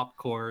typical pop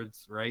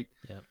chords, right?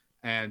 Yep.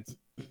 and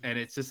and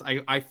it's just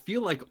I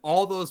feel like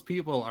all those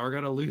people are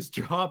gonna lose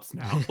jobs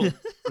now,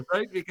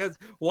 right? Because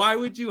why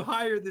would you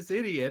hire this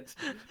idiot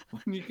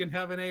when you can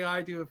have an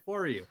AI do it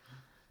for you?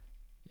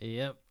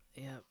 Yep.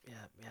 Yep.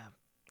 Yep. Yep.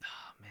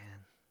 Oh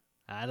man.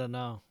 I don't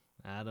know.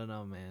 I don't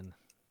know, man.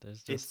 There's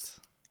It's just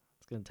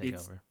it's gonna take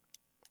it's over.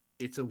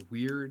 it's a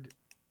weird,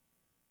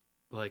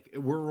 like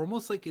we're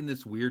almost like in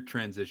this weird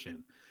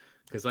transition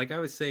because like I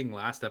was saying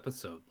last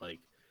episode, like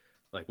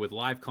with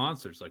live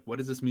concerts, like what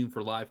does this mean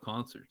for live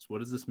concerts? What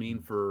does this mean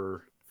Mm.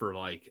 for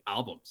like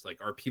albums? Like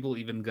are people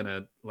even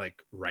gonna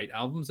like write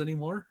albums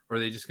anymore, or are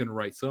they just gonna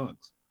write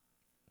songs?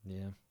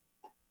 Yeah.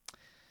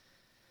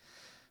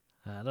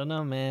 I don't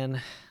know,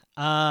 man.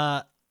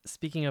 Uh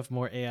Speaking of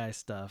more AI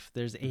stuff,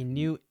 there's a Mhm.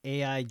 new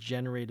AI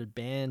generated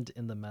band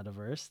in the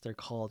metaverse. They're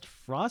called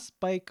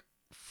Frostbite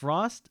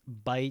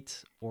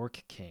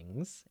Orc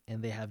Kings,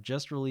 and they have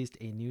just released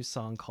a new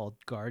song called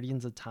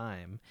Guardians of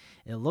Time.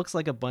 It looks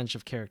like a bunch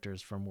of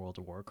characters from World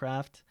of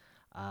Warcraft.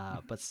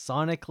 But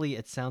sonically,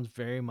 it sounds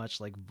very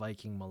much like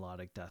Viking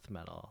melodic death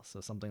metal,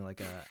 so something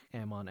like a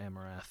Amon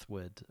Amareth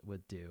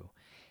would do.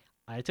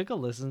 I took a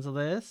listen to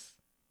this.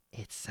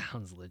 It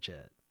sounds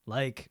legit.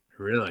 Like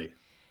Really?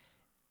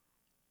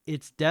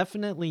 it's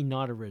definitely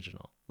not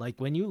original. Like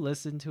when you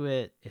listen to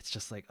it, it's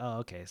just like, oh,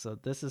 okay, so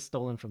this is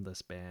stolen from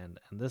this band,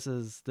 and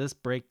this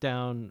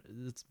breakdown.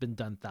 It's been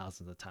done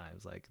thousands of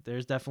times. Like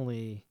there's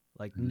definitely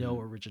like no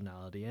Mm.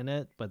 originality in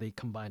it, but they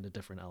combine the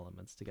different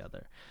elements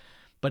together.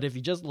 But if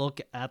you just look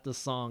at the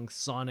song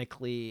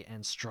sonically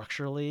and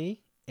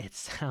structurally, it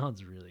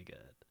sounds really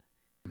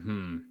good.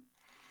 Hmm.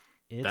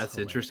 It's That's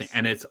interesting. hilarious.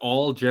 And it's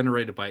all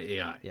generated by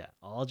AI. Yeah,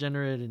 all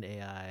generated in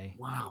AI.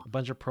 Wow. A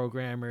bunch of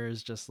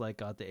programmers just like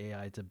got the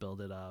AI to build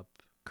it up,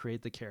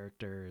 create the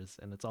characters,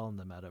 and it's all in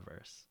the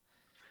metaverse.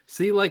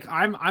 See, like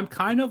I'm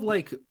kind of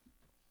like,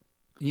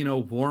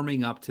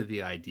 warming up to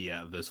the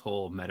idea of this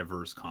whole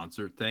metaverse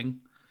concert thing.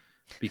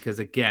 Because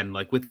again,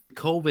 like with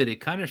COVID, it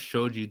kind of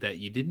showed you that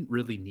you didn't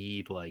really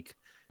need like,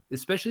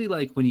 especially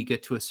like when you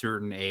get to a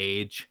certain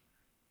age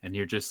and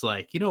you're just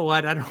like, you know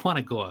what, I don't want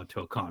to go out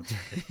to a concert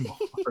anymore.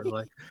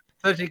 Like,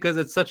 especially because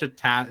it's such a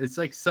it's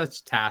like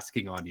such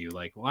tasking on you.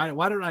 Like, why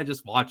don't I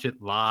just watch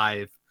it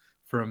live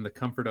from the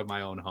comfort of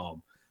my own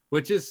home?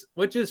 Which is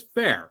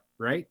fair,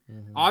 right?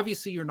 Mm-hmm.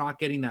 Obviously, you're not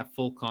getting that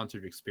full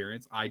concert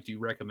experience. I do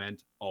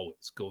recommend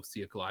always go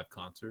see a live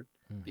concert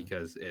Mm-hmm.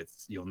 because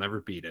you'll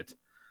never beat it.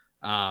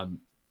 Um,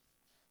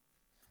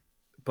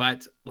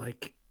 but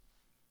like,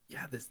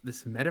 yeah, this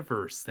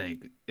metaverse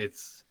thing,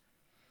 it's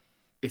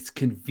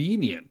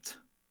convenient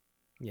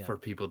Yeah. for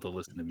people to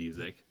listen to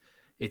music.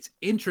 It's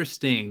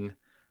interesting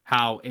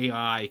how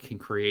AI can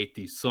create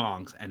these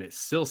songs and it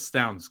still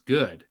sounds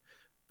good.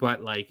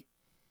 But like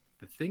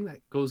the thing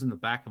that goes in the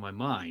back of my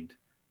mind,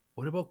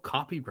 what about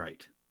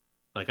copyright?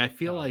 Like I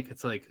feel Oh, like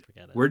it's like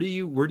forget it. where do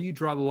you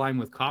draw the line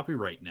with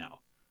copyright now?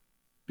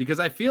 Because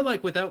I feel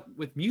like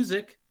with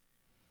music,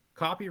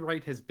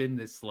 copyright has been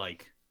this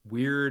like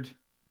weird.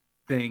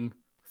 thing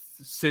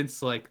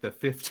since like the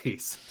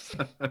 50s.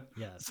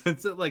 Yes.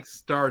 Since it like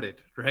started,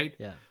 right?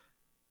 Yeah.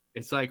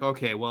 It's like,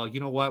 okay, well, you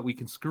know what? We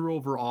can screw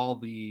over all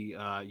the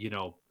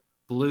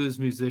blues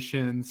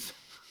musicians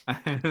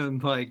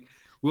and like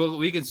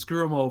we can screw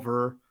them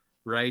over,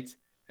 right?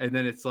 And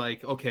then it's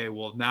like, okay,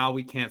 well, now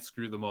we can't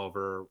screw them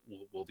over.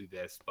 We'll do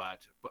this. But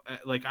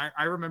like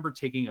I remember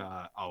taking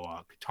a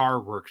guitar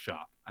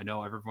workshop. I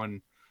know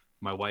everyone,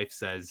 my wife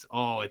says,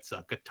 oh, it's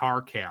a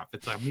guitar camp.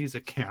 It's a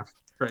music camp,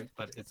 right?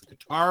 But it's a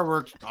guitar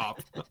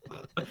workshop.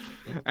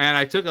 And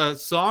I took a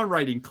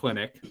songwriting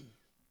clinic,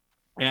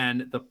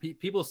 and the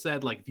people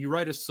said, like, if you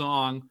write a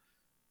song,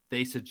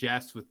 they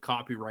suggest with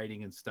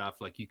copywriting and stuff,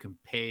 like you can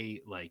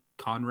pay like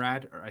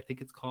Conrad, or I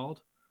think it's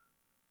called.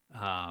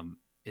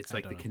 It's I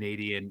like don't the know.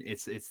 Canadian,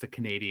 it's the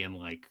Canadian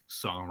like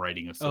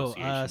songwriting Oh,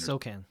 association, or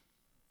SOCAN.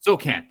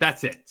 SOCAN.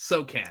 That's it.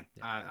 SOCAN.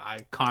 Yeah. I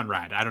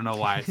Conrad. I don't know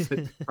why I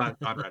said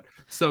Conrad.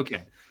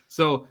 SOCAN.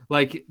 So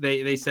like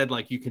they said,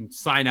 like, you can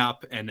sign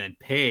up and then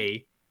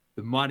pay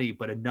the money,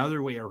 but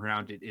another way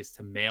around it is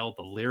to mail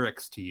the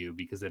lyrics to you,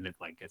 because then it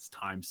like gets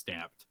time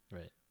stamped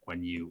Right.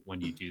 when you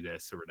do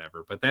this or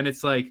whatever. But then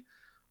it's like,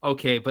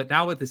 okay, but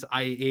now with this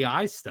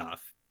AI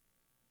stuff,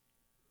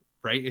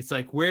 right? It's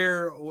like,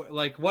 where,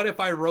 like, what if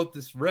I wrote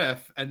this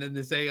riff and then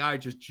this AI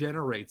just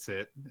generates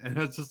it, and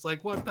it's just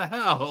like, what the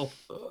hell?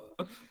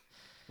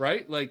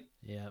 Right? Like,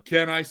 Yeah.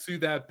 can I sue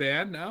that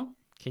band now?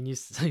 Can you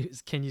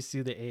can you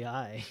sue the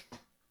AI?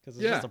 Because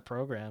it's just Yeah. a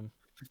program.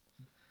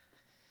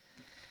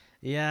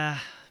 Yeah,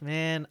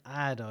 man,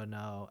 I don't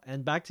know.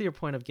 And back to your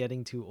point of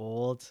getting too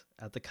old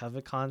at the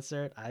Covet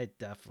concert, I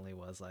definitely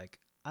was like,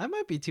 I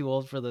might be too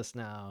old for this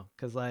now.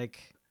 Because,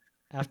 like,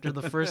 after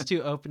the first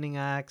two opening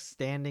acts,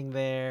 standing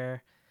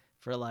there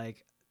for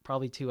like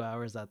probably 2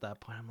 hours at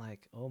that point, I'm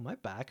like, oh, my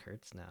back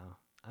hurts now.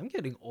 I'm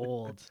getting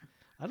old.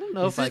 I don't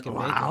know if Is I it can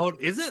make it. loud?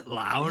 Is it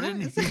loud Yeah,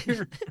 in is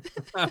here?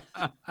 it?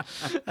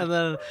 And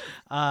then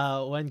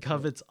when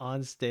Covet's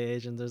on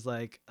stage and there's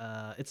like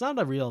it's not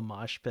a real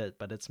mosh pit,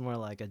 but it's more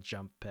like a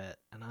jump pit.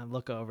 And I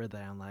look over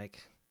there, I'm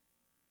like,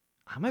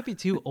 I might be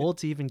too old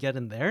to even get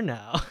in there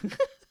now.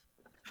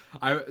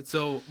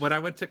 So when I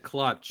went to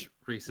Clutch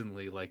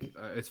recently, like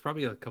it's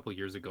probably a couple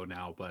years ago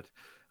now, but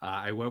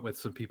I went with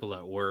some people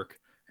at work,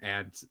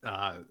 and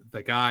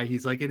the guy,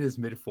 he's like in his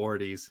mid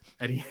 40s,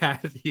 and he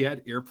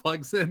had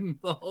earplugs in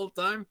the whole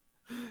time,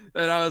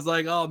 and I was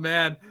like, oh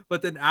man!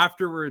 But then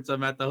afterwards,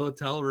 I'm at the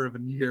hotel room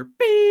and you hear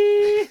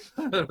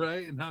beep,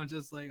 right, and I'm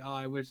just like, oh,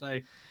 I wish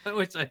I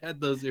had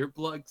those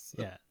earplugs.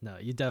 Yeah, no,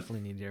 you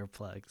definitely need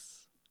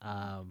earplugs.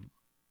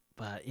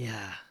 But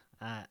yeah,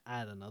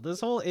 I don't know.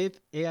 This whole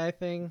AI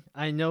thing,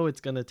 I know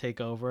it's gonna take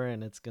over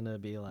and it's gonna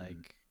be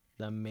like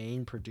the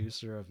main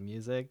producer of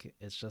music.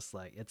 It's just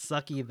like, it's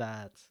sucky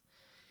that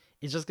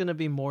it's just gonna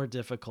be more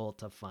difficult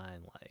to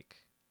find like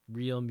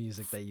real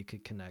music that you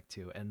could connect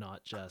to, and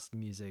not just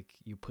music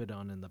you put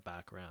on in the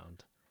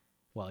background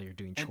while you're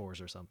doing and chores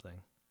or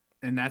something.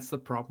 and that's the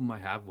problem I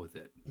have with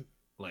it.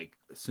 Like,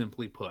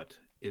 simply put,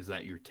 is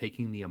that you're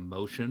taking the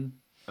emotion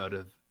out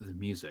of the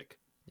music.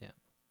 Yeah,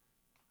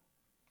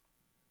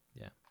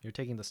 yeah, you're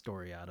taking the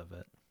story out of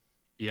it.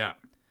 Yeah.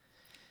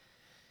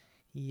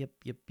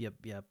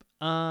 Yep.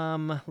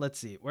 Let's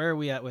see. Where are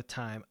we at with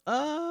time?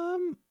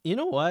 You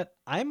know what?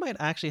 I might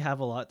actually have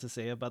a lot to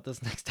say about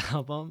this next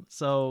album.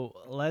 So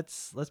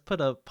let's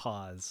put a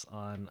pause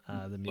on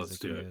the Let's music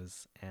do it.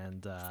 news,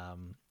 and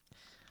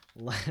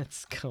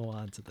let's go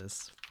on to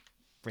this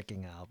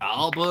freaking album.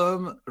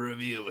 Album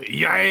review.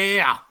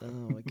 Yeah. Oh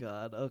my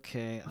god.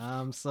 Okay.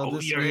 So Oh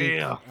this week,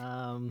 yeah.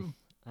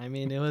 I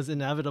mean, it was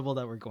inevitable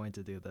that we're going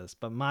to do this,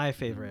 but my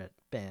favorite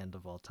band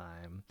of all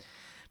time,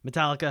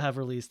 Metallica, have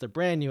released a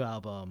brand new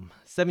album.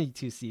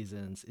 72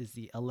 Seasons is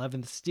the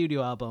 11th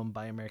studio album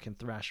by American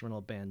thrash metal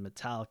band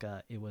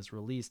Metallica. It was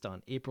released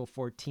on April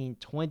 14,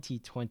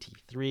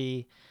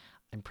 2023.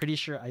 I'm pretty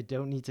sure I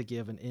don't need to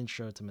give an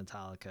intro to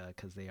Metallica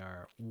because they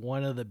are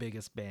one of the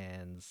biggest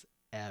bands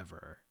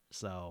ever.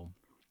 So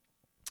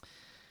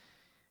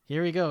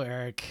here we go,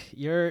 Eric.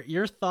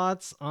 Your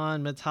thoughts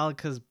on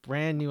Metallica's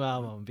brand new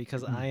album,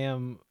 because I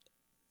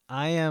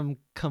am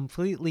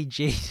completely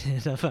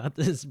jaded about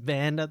this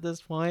band at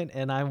this point,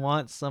 and I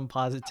want some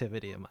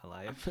positivity in my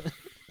life.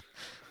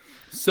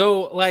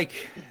 So,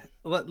 like,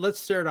 let's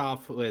start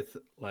off with,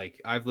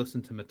 like, I've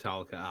listened to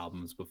Metallica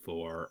albums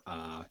before.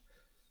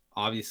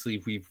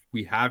 Obviously,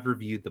 we have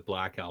reviewed the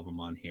Black Album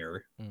on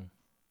here Mm.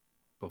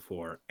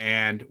 before,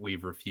 and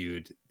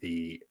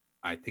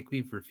I think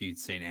we've reviewed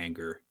Saint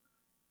Anger.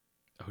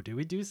 Oh, do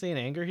we do Saint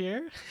Anger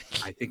here?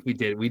 I think we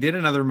did. We did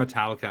another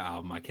Metallica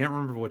album. I can't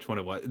remember which one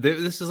it was.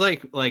 This is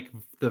like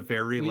the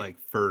very we like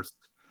first.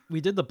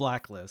 we did the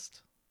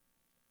Blacklist.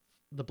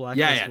 The Yeah, Blacklist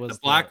yeah, the was the,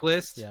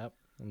 Blacklist. yep,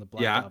 and the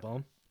Black Yeah,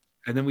 Album.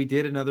 and then we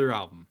did another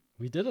album.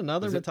 We did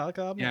another Was it? Metallica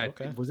album. Yeah,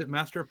 Okay, was it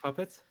Master of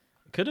Puppets?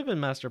 it could have been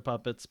Master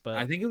Puppets, I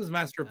but think it was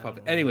Master of I Puppets.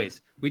 don't remember.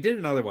 Anyways, we did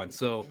another one.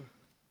 So,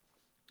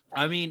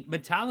 I mean,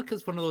 Metallica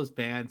is one of those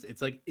bands.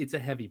 It's like, it's a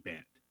heavy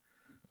band.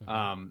 Mhm.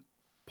 Um,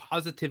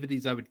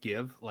 positivities I would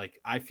give, like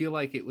I feel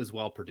like it was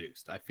well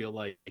produced. I feel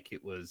like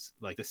it was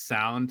like the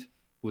sound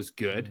was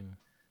good.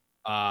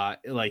 Mm.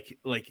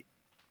 Like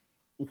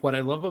what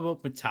I love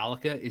about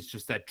Metallica is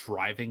just that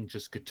driving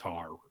just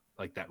guitar,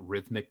 like that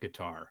rhythmic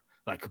guitar,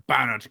 like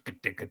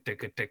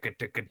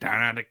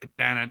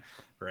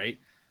right.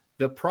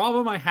 The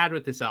problem I had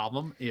with this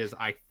album is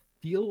I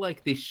feel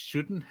like they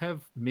shouldn't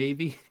have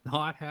maybe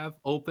not have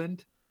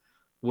opened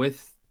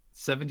with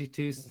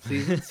 72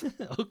 seasons,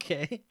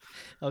 Okay.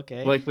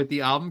 Okay. like with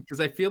the album, because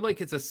I feel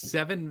like it's a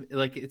seven,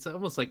 like it's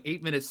almost like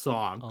 8 minute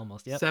song,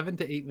 Almost. Yep. 7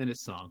 to 8 minute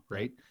song, Yep.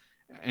 right?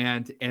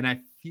 And I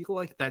feel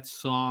like that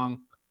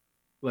song,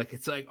 like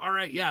it's like, all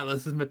right, yeah,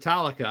 this is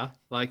Metallica,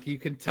 like you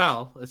can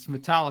tell it's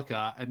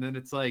Metallica, and then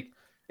it's like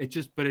it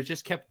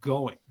just kept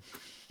going.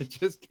 it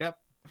just kept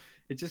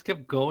it just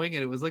kept going,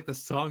 and it was like the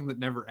song that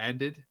never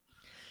ended.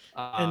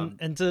 And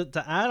um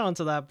to add on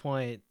to that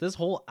point, this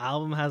whole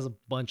album has a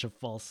bunch of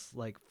false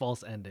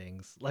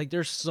endings. Like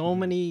there's so mhm.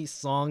 many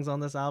songs on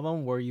this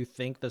album where you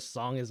think the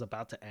song is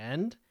about to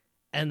end,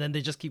 and then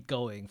they just keep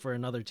going for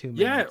another two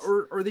Yeah, minutes.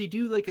 or they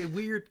do like a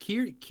weird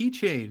key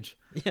change.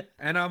 Yeah.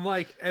 And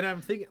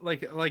I'm thinking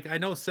like I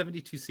know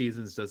 72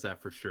 seasons does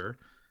that for sure.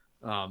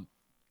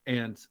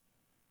 And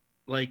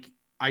like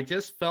I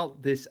just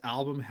felt this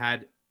album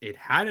had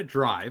a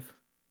drive,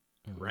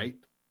 Mhm. right?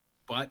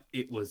 But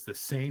it was the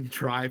same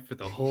drive for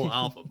the whole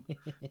album.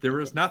 There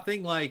was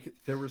nothing like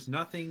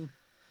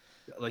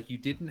you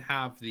didn't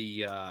have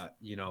the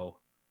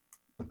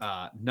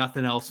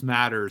nothing else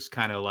matters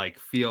kind of like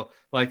feel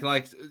like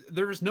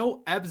there was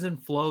no ebbs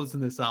and flows in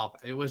this album.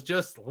 It was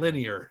just Right.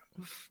 linear,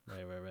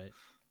 Right. Right. Right.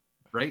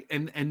 right?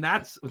 And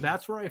that's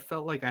where I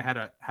felt like I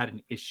had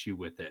an issue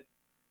with it.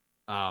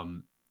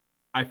 Um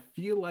I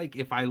feel like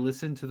if I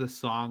listened to the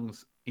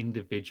songs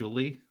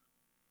individually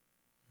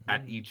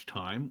at Mhm. each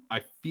time, I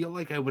feel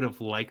like I would have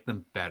liked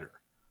them better.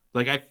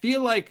 Like I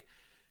feel like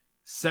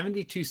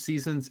 72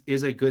 Seasons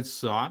is a good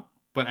song,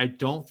 but I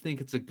don't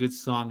think it's a good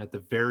song at the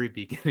very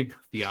beginning of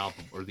the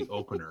album or the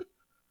opener.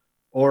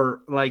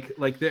 Or like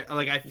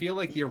I feel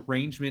like the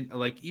arrangement,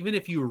 like even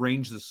if you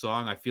arrange the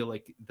song, I feel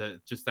like the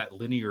just that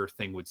linear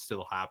thing would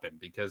still happen,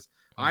 because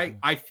Mhm.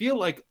 I feel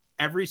like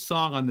every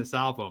song on this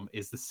album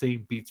is the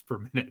same beats per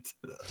minute.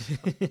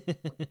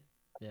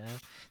 Yeah,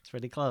 it's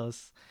pretty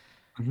close.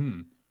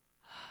 Mhm.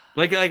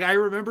 Like I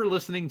remember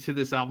listening to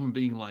this album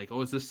being like,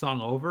 "Oh, is this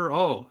song over?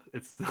 Oh,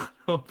 it's not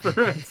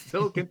over. It's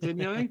still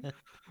continuing."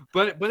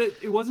 But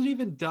it wasn't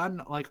even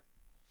done like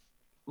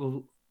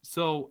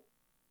so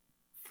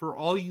for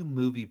all you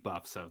movie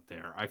buffs out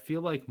there, I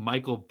feel like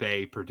Michael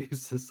Bay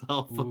produced this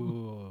album,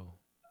 Ooh,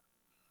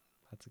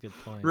 that's a good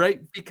point.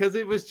 right? Because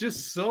it was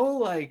just so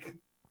like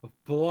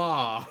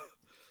blah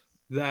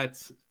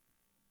that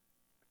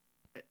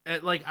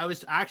like I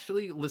was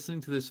actually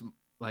listening to this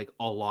like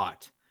a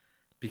lot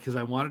because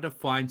I wanted to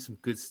find some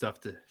good stuff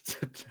to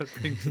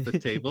bring to the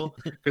table.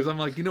 Because I'm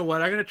like, you know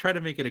what? I'm gonna try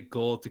to make it a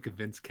goal to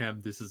convince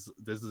Kem this is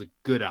a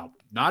good album,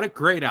 not a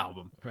great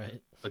album,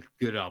 Right. a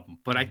good album.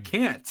 But I Mhm.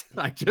 can't.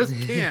 I just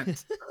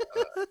can't.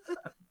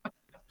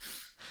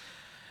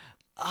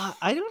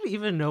 I don't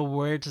even know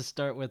where to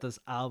start with this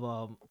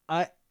album.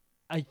 I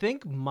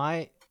think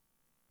my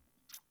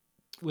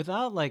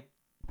without like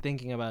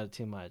thinking about it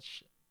too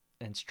much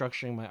and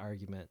structuring my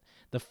argument,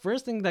 the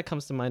first thing that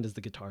comes to mind is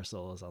the guitar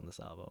solos on this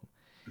album.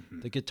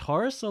 Mhm. The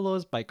guitar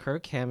solos by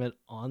Kirk Hammett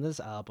on this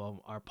album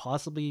are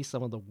possibly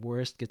some of the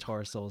worst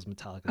guitar solos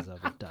Metallica's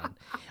ever done.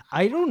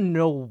 I don't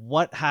know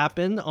what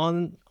happened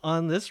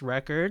on this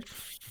record,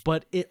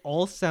 but it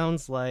all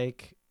sounds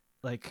like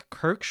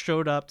Kirk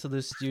showed up to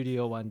the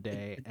studio one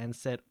day and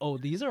said, "Oh,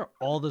 these are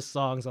all the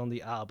songs on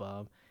the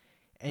album."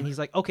 And he's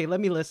like, "Okay,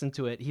 let me listen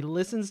to it." He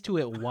listens to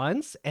it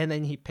once and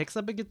then he picks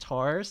up a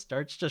guitar,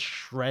 starts just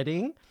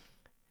shredding,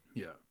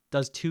 Yeah.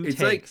 does two It's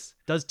like takes,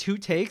 does two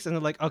takes, and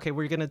they're like, "Okay,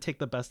 we're gonna take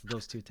the best of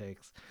those two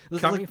takes." This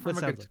is like coming what it from a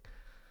sounds like.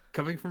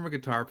 coming from a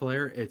guitar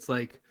player, it's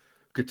like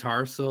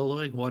guitar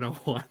soloing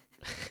 101.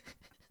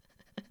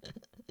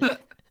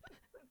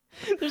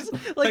 there's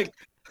like like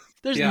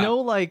there's yeah. no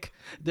like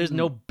there's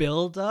no Mhm.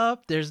 build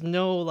up, there's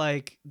no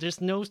like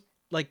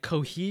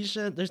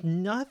cohesion, there's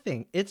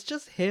nothing. It's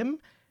just him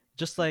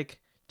just like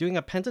doing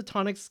a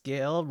pentatonic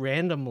scale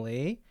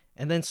randomly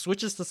and then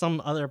switches to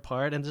some other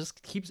part and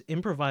just keeps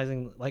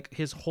improvising like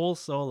his whole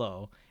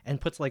solo and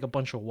puts like a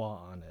bunch of wah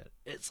on it.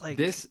 It's like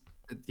This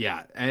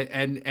yeah,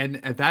 and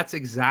that's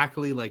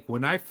exactly like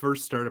when I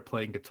first started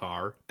playing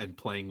guitar and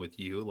playing with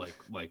you, like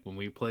when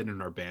we played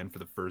in our band for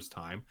the first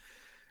time.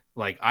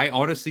 Like I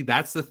honestly,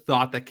 that's the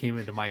thought that came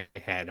into my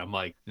head. I'm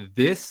like,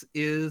 this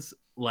is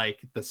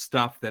like the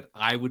stuff that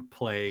I would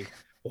play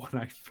when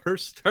I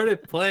first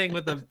started playing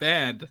with a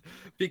band,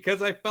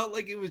 because I felt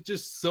like it was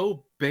just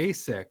so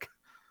basic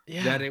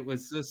that yeah. it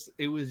was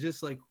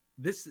just like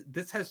this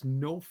has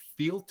no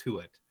feel to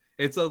it.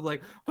 It's a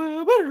like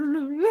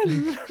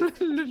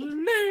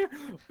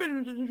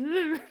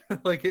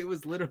like it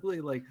was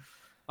literally like,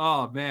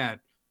 oh man.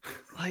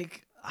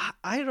 Like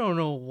I don't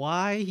know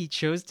why he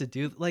chose to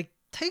do like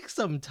take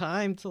some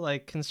time to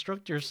like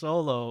construct your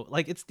solo.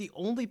 Like it's the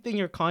only thing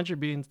you're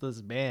contributing to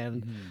this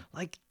band. Mhm.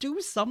 Like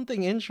do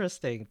something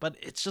interesting, but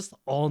it's just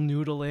all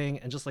noodling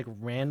and just like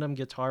random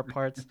guitar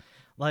parts.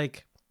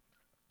 Like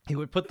he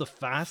would put the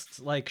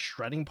fast like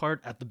shredding part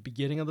at the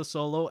beginning of the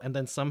solo and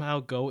then somehow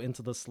go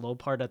into the slow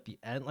part at the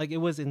end. Like it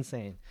was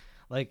insane.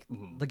 Like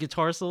Mhm. the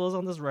guitar solos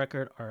on this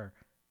record are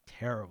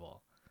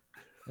terrible.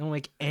 They don't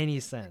make any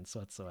sense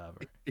whatsoever.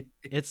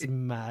 It's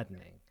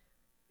maddening.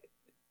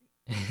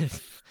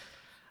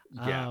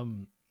 Yeah.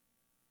 um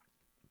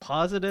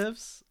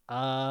Positives,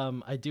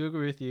 I do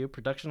agree with you.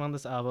 Production on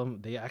this album,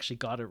 they actually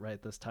got it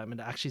right this time. It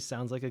actually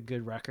sounds like a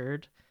good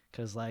record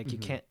because like you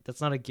Mhm. can't, that's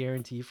not a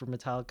guarantee for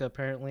Metallica.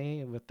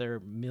 Apparently with their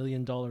 $1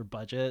 million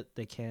budget,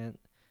 they can't,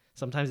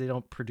 sometimes they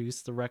don't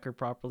produce the record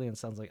properly and it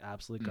sounds like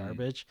absolute Mhm.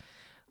 garbage.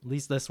 At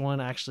least this one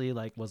actually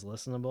like was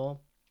listenable.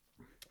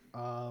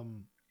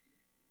 um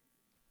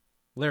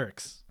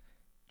Lyrics,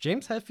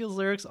 James Hetfield's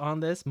lyrics on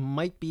this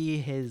might be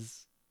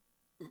his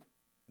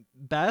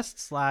best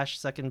slash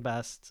second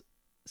best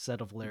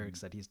set of Mhm.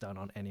 lyrics that he's done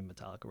on any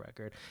Metallica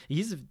record.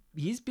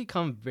 He's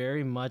become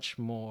very much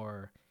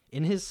more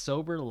in his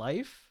sober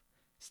life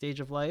stage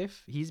of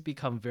life. He's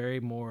become very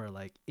more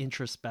like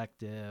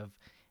introspective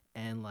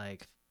and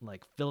like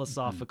Mhm.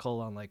 philosophical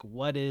on like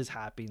what is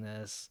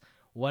happiness,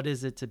 what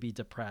is it to be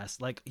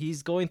depressed. Like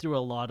he's going through a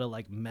lot of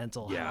like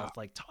mental Yeah. health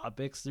like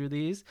topics through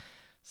these.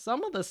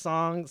 Some of the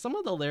songs, some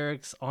of the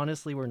lyrics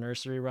honestly were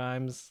nursery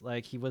rhymes.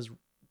 Like he was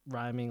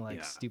rhyming like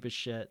Yeah. stupid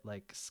shit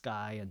like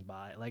sky and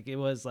by. Like it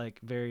was like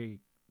very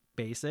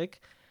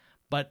basic,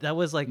 but that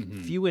was like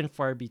Mhm. few and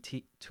far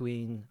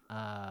between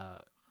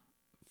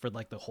for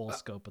like the whole Uh,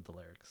 scope of the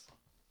lyrics.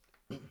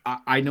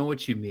 I know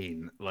what you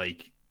mean.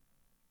 Like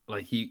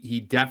he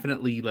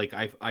definitely like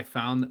I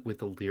found that with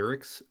the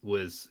lyrics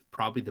was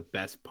probably the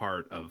best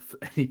part of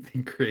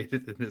anything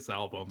created in this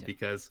album Yeah.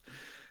 because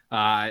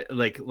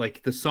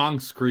like the song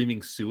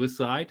screaming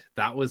suicide,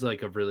 that was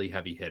like a really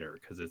heavy hitter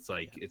because Yeah.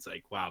 it's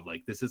like wow,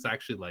 like this is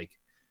actually like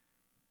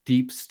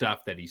deep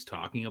stuff that he's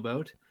talking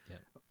about, Yeah.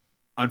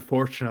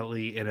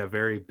 unfortunately in a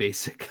very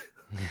basic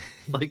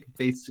like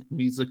basic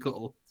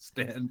musical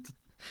stand.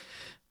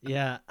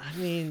 Yeah, I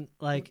mean,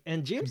 like,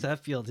 and James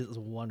Hetfield is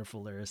a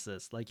wonderful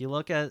lyricist. Like, you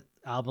look at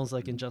albums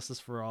like Injustice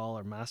for All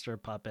or Master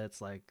of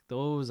Puppets, like,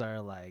 those are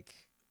like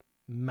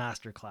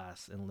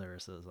masterclass in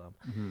lyricism.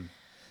 Mhm.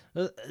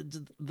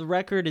 The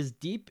record is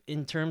deep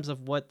in terms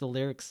of what the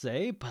lyrics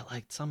say, but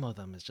like some of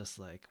them is just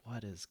like,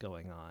 what is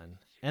going on?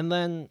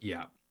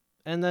 Yeah.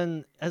 And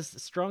then as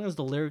strong as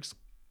the lyrics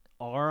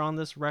are on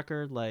this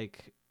record,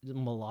 like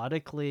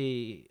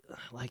melodically,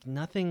 like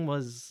nothing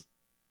was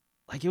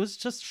like, it was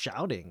just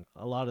shouting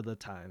a lot of the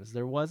times.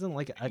 There wasn't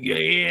like a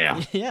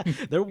Yeah. yeah,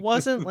 there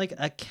wasn't like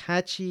a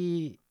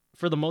catchy,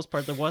 for the most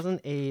part, there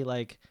wasn't a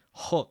like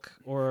hook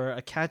or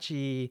a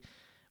catchy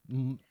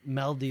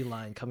melody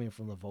line coming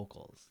from the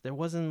vocals. There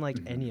wasn't like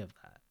any Mhm. of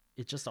that.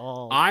 It just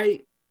all I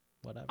I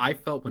whatever.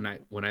 felt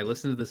when I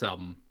listened to this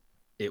album,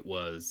 it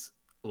was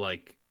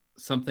like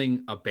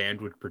something a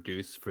band would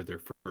produce for their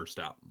first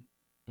album.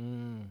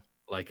 Mm,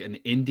 Like an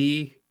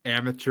indie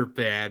amateur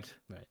band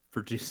right.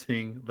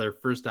 producing their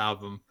first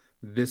album.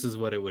 This is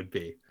what it would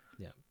be.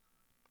 Yeah.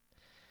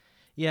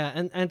 Yeah,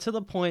 and to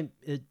the point,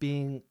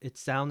 it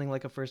sounding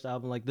like a first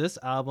album. Like this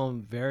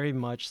album very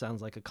much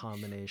sounds like a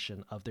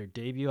combination of their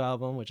debut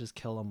album, which is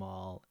Kill 'Em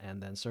All,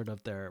 and then sort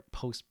of their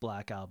post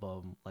Black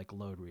album, like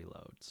Load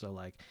Reload. So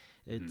like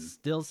it Mhm.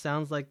 still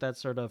sounds like that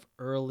sort of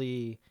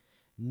early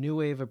new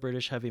wave of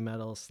British heavy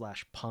metal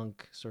slash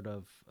punk sort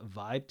of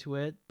vibe to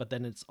it, but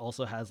then it's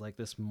also has like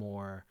this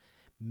more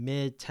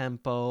mid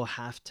tempo,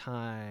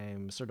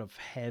 halftime, sort of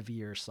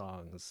heavier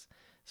songs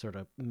sort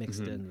of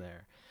mixed Mhm. in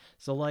there.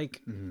 So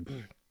like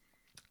Mhm.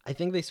 I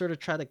think they sort of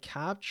try to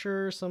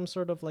capture some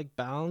sort of like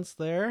balance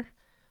there.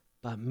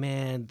 But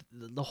man,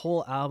 the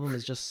whole album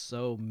is just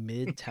so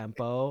mid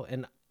tempo.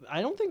 And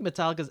I don't think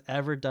Metallica's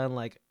ever done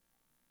like,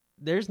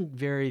 there's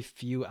very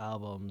few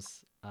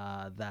albums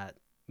that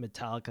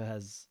Metallica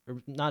has,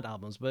 or not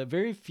albums, but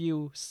very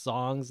few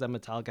songs that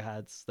Metallica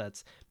has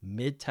that's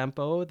mid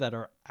tempo that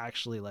are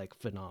actually like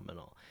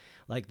phenomenal.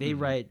 Like they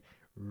Mhm. write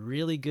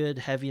really good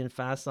heavy and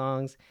fast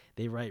songs,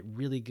 they write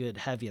really good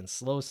heavy and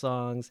slow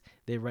songs,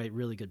 they write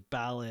really good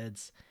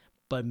ballads,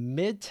 but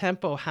mid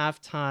tempo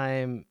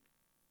halftime,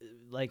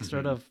 like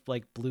sort Mhm. of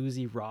like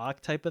bluesy rock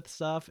type of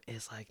stuff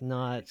is like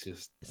not, It's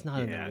just it's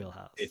not in their yeah,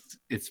 wheelhouse.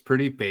 it's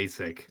pretty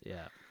basic.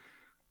 Yeah.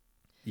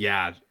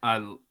 Yeah,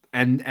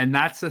 and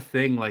that's the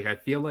thing. Like I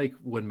feel like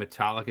when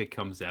Metallica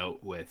comes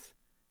out with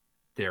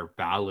their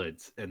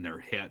ballads and their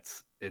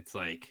hits, it's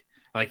like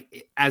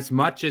as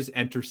much as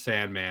Enter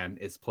Sandman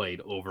is played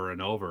over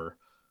and over,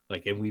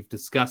 like and we've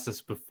discussed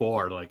this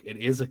before, like it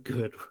is a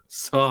good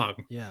song.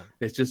 Yeah.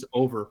 It's just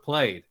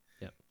overplayed,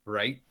 Yeah.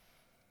 right?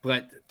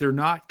 But they're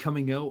not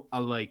coming out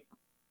like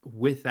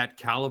with that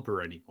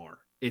caliber anymore.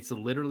 It's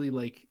literally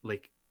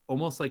like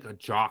almost like a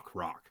jock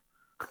rock.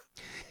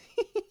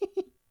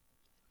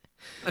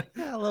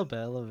 Yeah, a little bit,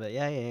 a little bit.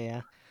 Yeah,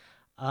 yeah,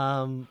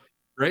 yeah.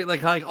 Right?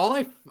 Like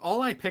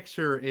all I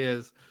picture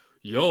is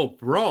Yo,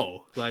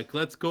 bro, like,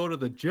 let's go to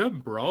the gym,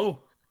 bro.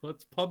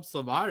 Let's pump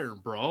some iron,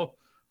 bro.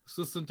 Let's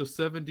listen to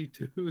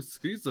 72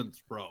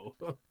 seasons, bro.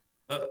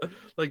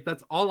 Like,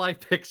 that's all I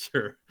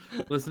picture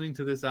listening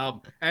to this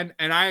album. And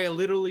I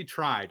literally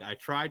tried. I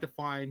tried to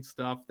find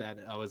stuff that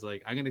I was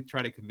like, I'm gonna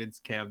try to convince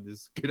Cam this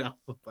is a good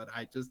album, but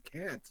I just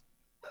can't.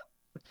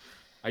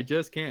 I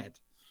just can't.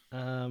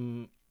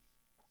 Um,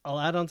 I'll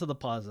add on to the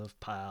positive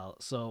pile.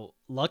 So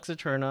Lux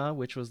Eterna,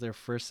 which was their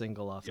first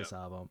single off Yep. this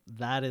album,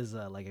 that is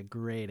like a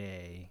grade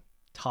A,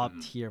 top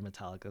Mm, tier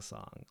Metallica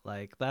song.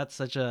 Like that's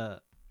such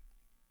a.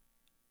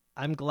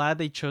 I'm glad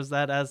they chose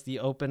that as the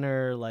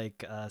opener,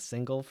 like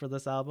single for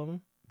this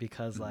album,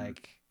 because mhm,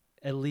 like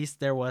at least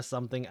there was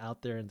something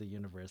out there in the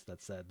universe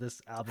that said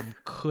this album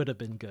could have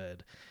been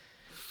good,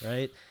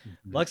 right?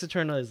 mhm, Lux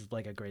Eterna is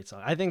like a great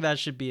song. I think that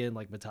should be in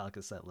like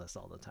Metallica set list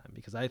all the time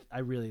because I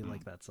really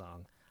like mm. that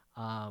song.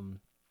 Um,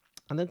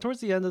 and then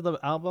towards the end of the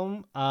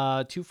album,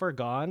 Too Far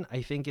Gone,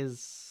 I think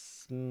is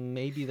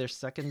maybe their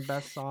second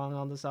best song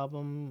on this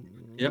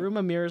album. Yep. Room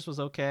of Mirrors was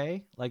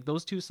okay. Like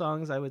those two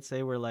songs I would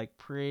say were like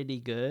pretty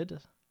good.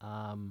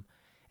 Um,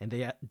 and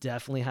they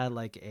definitely had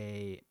like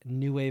a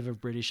new wave of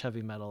British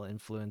heavy metal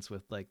influence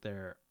with like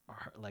their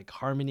like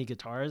harmony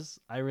guitars.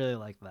 I really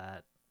like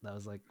that. That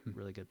was like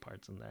really good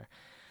parts in there.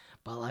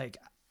 But like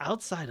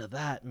outside of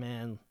that,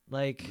 man,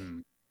 like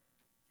Mhm.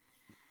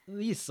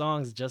 these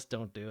songs just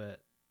don't do it.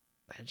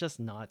 They're just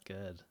not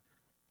good.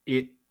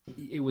 it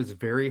it was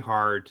very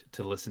hard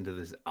to listen to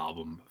this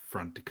album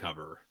front to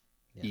cover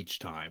Yeah. each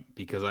time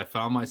because I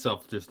found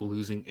myself just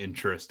losing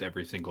interest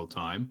every single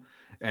time.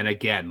 And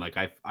again, like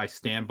I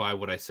stand by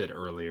what I said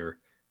earlier.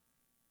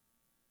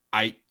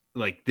 I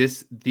like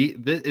this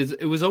is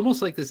it was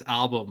almost like this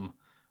album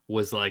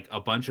was like a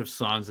bunch of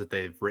songs that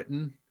they've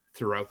written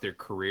throughout their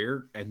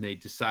career and they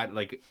decided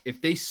like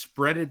if they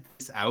spreaded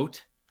this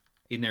out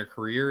in their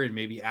career and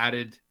maybe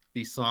added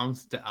these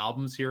songs to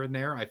albums here and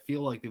there, I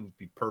feel like it would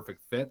be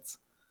perfect fits.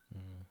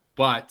 Mm.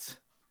 But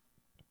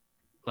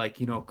like,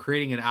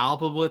 creating an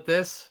album with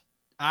this,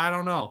 I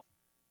don't know.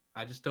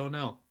 I just don't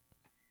know.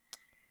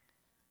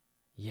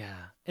 Yeah.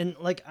 And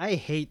like I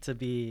hate to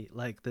be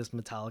like this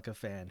Metallica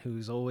fan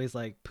who's always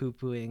like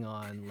poo-pooing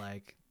on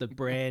like the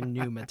brand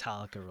new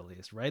Metallica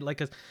release, right? Like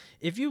cuz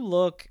if you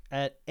look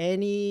at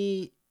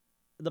any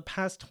the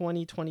past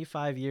 20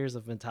 25 years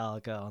of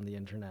Metallica on the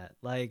internet,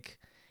 like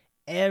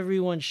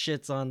everyone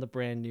shits on the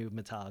brand new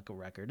Metallica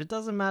record. It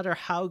doesn't matter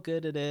how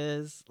good it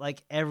is.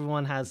 Like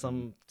everyone has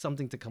Mhm.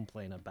 something to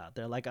complain about.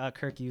 They're like, "Oh,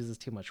 Kirk uses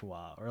too much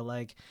wah," or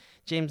like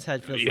James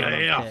Hetfield's not on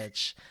Yeah.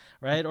 pitch,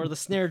 right? Or the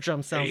snare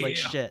drum sounds like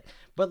Yeah. shit.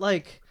 But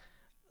like,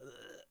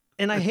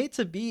 and I hate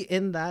to be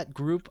in that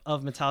group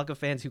of Metallica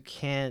fans who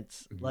can't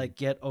Mhm. like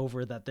get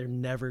over that they're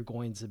never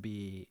going to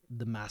be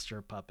the Master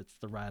of Puppets,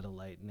 the Ride of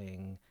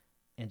Lightning,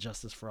 and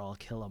Justice for All,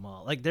 Kill 'Em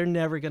All. Like they're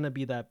never gonna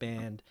be that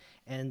band,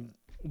 and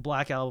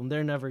Black Album,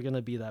 they're never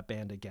gonna be that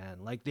band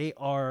again. Like they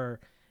are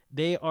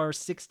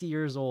 60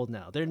 years old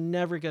now. They're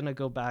never gonna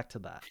go back to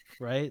that,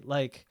 right?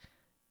 Like,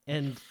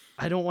 and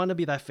I don't want to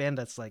be that fan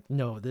that's like,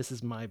 no, this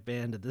is my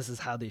band and this is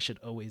how they should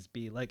always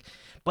be. Like,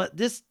 but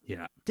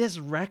Yeah. this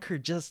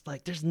record just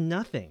like there's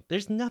nothing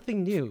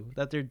new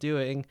that they're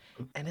doing,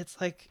 and it's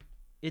like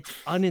it's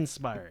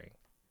uninspiring.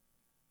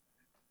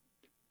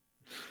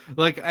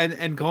 Like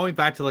and going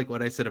back to like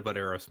what I said about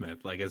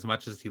Aerosmith, like as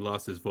much as he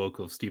lost his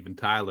vocal Steven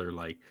Tyler,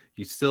 like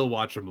you still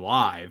watch him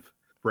live,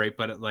 right?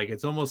 But like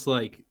it's almost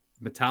like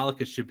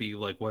Metallica should be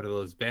like one of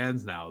those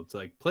bands now. It's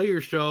like play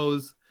your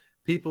shows,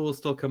 people will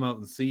still come out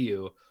and see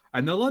you,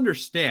 and they'll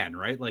understand,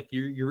 right? Like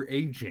you're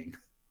aging,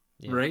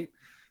 Yeah. right?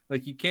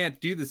 Like you can't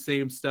do the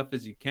same stuff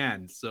as you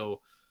can.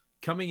 So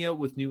coming out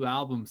with new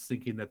albums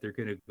thinking that they're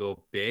gonna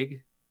go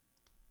big,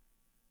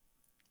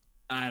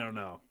 I don't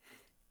know.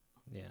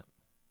 Yeah.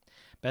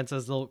 Ben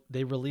says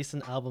they release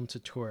an album to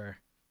tour.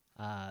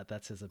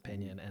 That's his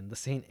opinion. And the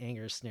Saint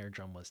Anger snare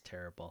drum was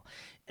terrible.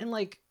 And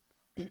like,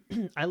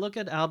 I look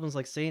at albums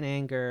like Saint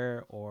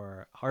Anger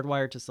or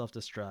Hardwired to Self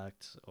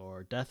Destruct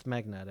or Death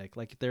Magnetic,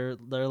 like their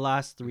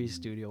last three Mhm.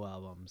 studio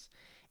albums,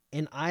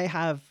 and I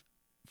have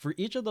for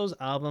each of those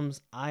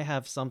albums, I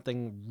have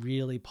something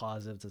really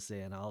positive to say,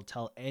 and I'll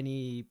tell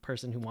any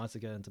person who wants to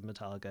get into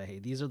Metallica, hey,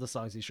 these are the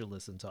songs you should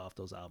listen to off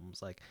those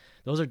albums. Like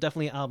those are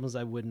definitely albums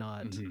I would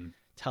not Mhm.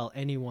 tell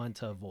anyone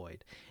to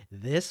avoid.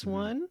 This Mhm.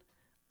 one,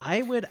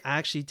 I would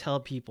actually tell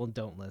people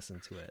don't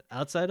listen to it.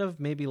 Outside of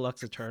maybe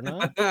Lux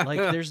Eterna, like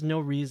there's no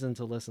reason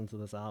to listen to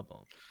this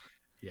album.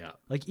 Yeah.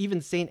 Like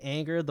even Saint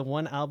Anger, the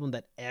one album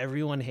that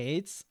everyone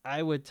hates,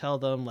 I would tell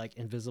them like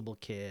Invisible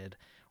Kid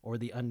or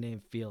The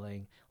Unnamed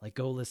Feeling, like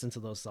go listen to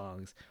those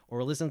songs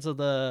or listen to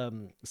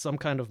the Some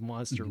Kind of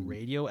Monster Mhm.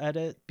 radio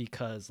edit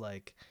because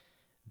like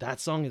that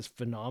song is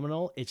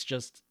phenomenal. It's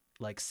just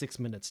like 6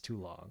 minutes too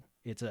long.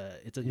 It's a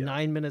Yeah.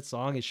 9 minute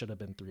song. It should have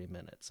been 3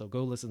 minutes. So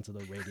go listen to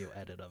the radio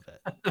edit of it.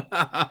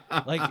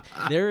 Like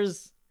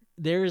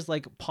there's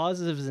like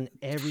positives in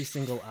every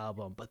single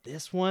album, but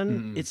this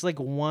one Mhm. it's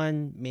like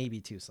one maybe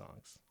two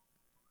songs.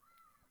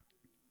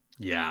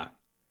 Yeah.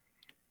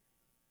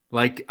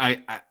 Like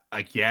I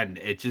again,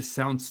 it just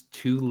sounds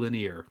too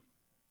linear.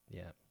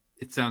 Yeah.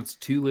 It sounds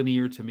too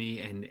linear to me,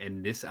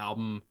 and this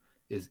album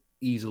is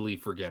easily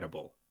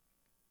forgettable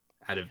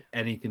out of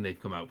anything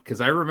they've come out.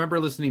 Because I remember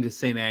listening to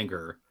Saint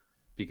Anger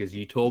because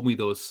you told me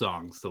those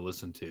songs to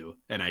listen to,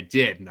 and I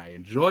did, and I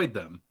enjoyed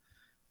them.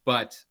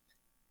 But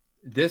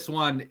this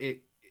one,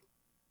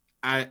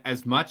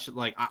 as much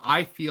like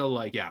I feel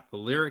like, yeah, the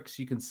lyrics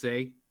you can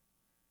say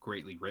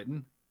greatly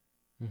written,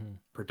 Hmm.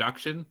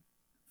 production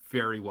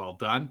very well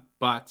done,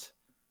 but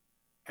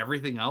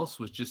everything else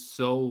was just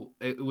so,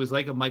 it was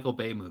like a Michael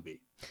Bay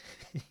movie.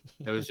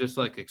 It was just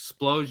like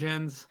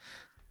explosions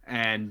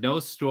and no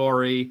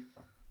story.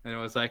 And it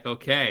was like,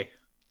 okay,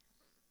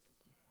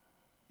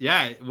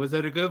 yeah, was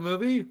it a good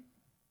movie?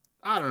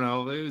 I don't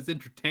know. It was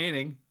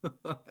entertaining,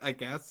 I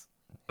guess.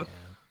 Yeah.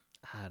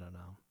 I don't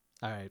know.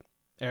 All right,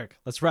 Eric,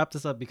 let's wrap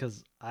this up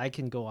because I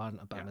can go on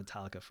about Yeah.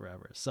 Metallica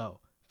forever. So,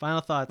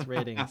 final thoughts,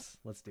 ratings.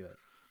 Let's do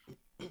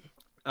it.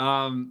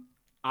 um,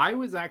 I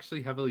was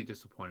actually heavily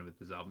disappointed with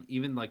this album.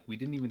 Even like we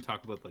didn't even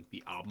talk about like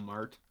the album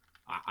art.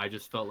 I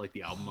just felt like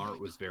the album art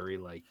was very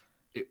like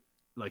it,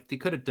 like they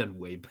could have done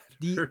way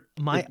better.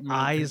 My in my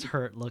eyes opinion.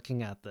 hurt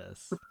looking at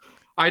this.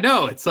 I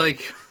know it's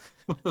like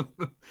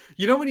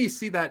you know when you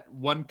see that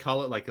one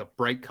color, like a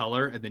bright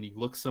color, and then you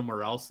look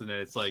somewhere else, and then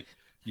it's like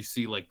you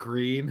see like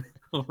green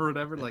or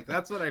whatever. Like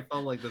that's what I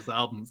felt like this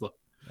album's like.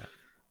 Yeah.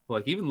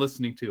 Like even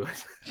listening to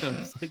it, I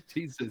was like,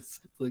 Jesus.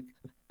 It's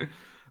like,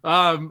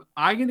 I'm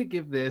gonna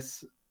give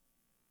this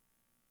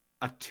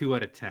a 2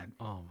 out of 10,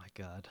 Oh my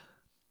god.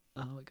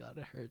 Oh my god,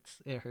 it hurts.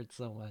 It hurts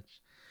so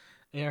much.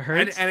 It and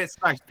hurts. it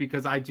sucks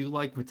because I do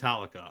like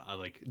Metallica. I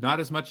like not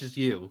as much as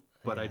you,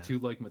 but I Yeah. do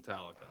like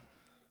Metallica.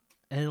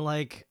 And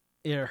like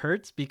it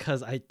hurts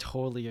because I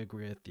totally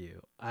agree with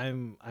you.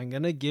 I'm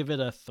gonna give it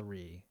a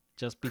 3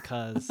 just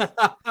because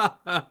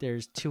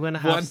there's two and a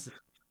half. one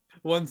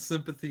one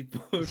sympathy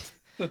vote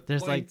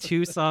There's like point.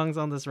 2 songs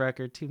on this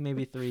record, two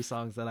maybe 3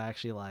 songs that I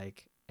actually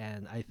like,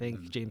 and I think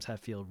Mhm. James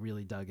Hetfield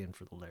really dug in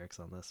for the lyrics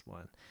on this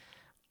one.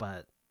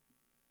 But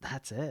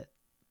that's it.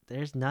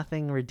 There's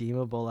nothing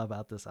redeemable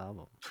about this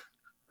album.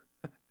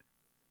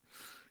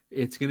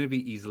 It's gonna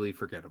be easily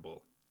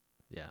forgettable.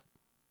 Yeah.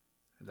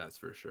 That's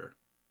for sure.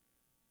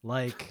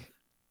 Like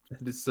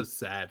It is so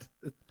sad.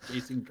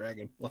 Chasing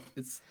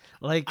dragonflies.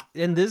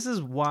 and this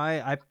is why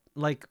I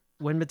like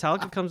when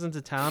Metallica comes into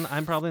town,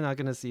 I'm probably not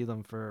going to see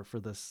them for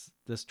this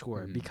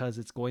tour Mhm. because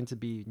it's going to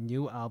be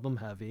new album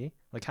heavy.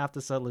 Like half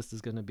the set list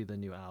is going to be the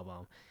new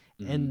album.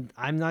 Mhm. And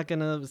I'm not going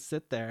to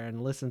sit there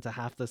and listen to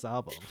half this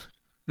album.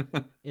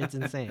 It's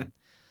insane.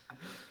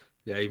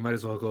 Yeah, you might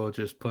as well go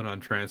just put on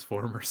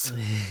Transformers.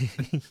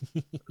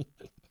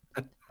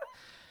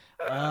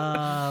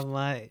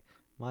 My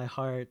my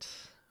heart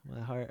my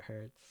heart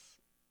hurts.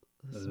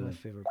 This is my Uh,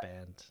 favorite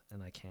band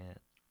and I can't.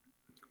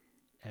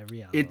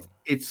 Every it album.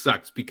 it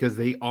sucks because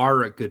they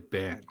are a good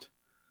band,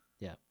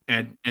 Yeah.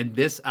 and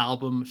this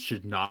album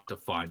should not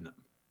define them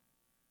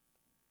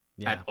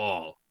Yeah. at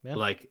all. Yeah.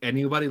 Like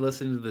anybody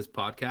listening to this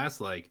podcast,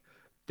 like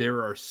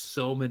there are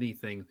so many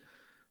things.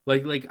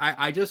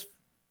 I just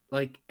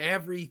like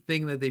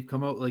everything that they've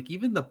come out. Like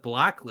even the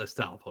Blacklist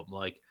album,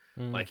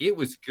 Mm. like it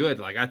was good.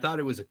 Like I thought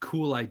it was a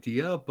cool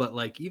idea, but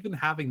like even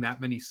having that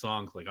many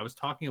songs, like I was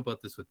talking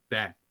about this with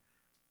Ben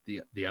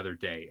the other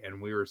day,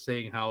 and we were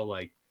saying how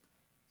like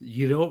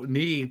you don't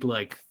need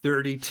like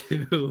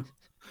 32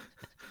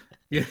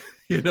 you,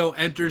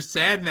 Enter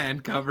Sandman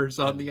covers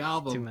on the It's too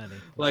album. many.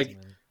 It's too Like,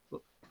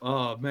 many.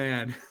 oh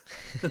man.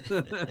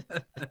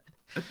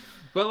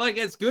 But like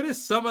as good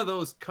as some of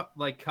those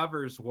like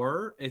covers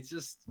were, it's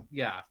just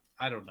yeah,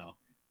 I don't know.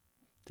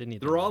 They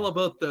need the They're all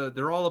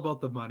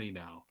about the money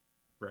now,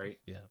 right?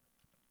 yeah.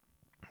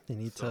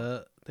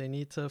 So, They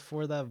need to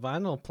for that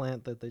vinyl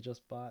plant that they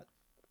just bought.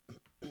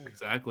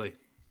 exactly.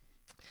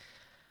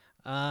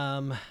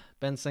 Um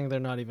Ben saying they're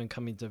not even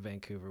coming to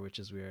Vancouver, which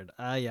is weird.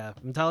 Yeah.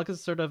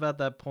 Metallica's sort of at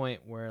that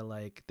point where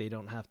like they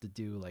don't have to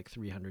do like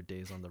 300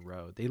 days on the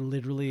road. They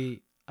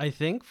literally I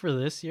think for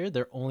this year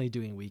they're only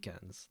doing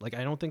weekends. Like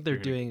I don't think they're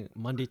They're gonna doing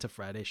Monday to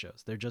Friday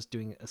shows. They're just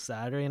doing a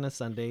Saturday and a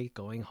Sunday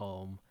going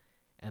home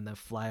and then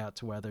fly out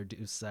to where they're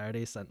do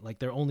Saturday like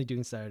they're only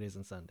doing Saturdays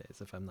and Sundays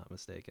if I'm not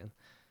mistaken.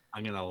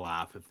 I'm gonna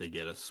laugh if they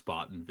get a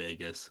spot in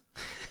Vegas.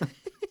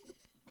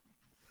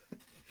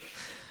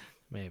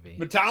 Maybe.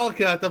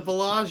 Metallica at the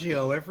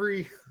Bellagio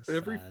every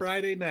Sad.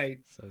 Friday night.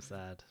 So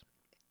sad.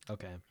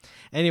 Okay.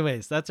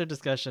 Anyways, that's our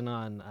discussion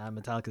on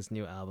Metallica's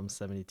new album,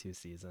 72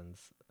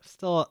 Seasons.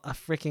 Still a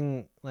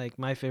freaking, like,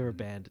 my favorite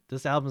band.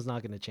 This album's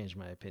not going to change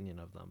my opinion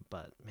of them,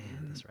 but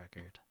man, this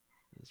record's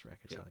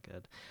Yeah. not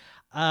good.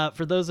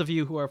 For those of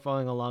you who are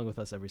following along with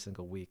us every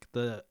single week,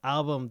 the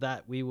album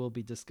that we will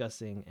be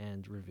discussing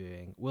and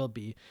reviewing will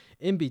be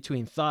In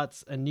Between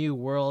Thoughts, A New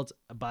World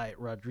by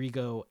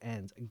Rodrigo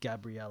and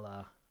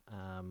Gabriela.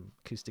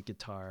 Acoustic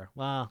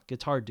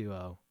guitar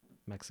duo,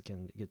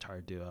 Mexican guitar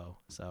duo.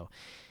 So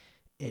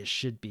it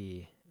should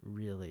be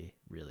really,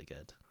 really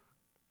good.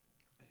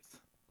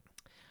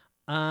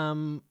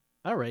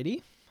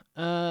 Alrighty.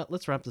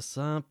 Let's wrap this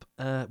up.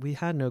 We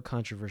had no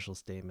controversial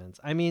statements.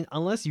 I mean,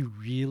 unless you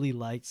really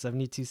liked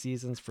 72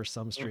 Seasons for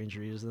some strange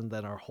reason,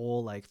 then our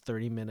whole like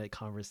 30-minute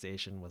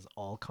conversation was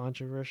all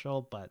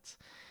controversial, but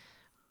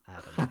I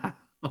don't know.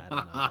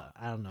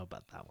 I don't know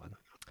about that one.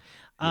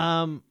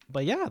 Yeah.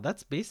 But yeah,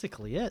 that's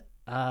basically it.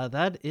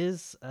 That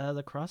is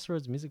the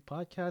Crossroads Music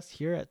Podcast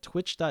here at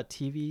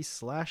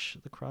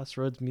twitch.tv/the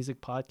Crossroads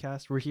Music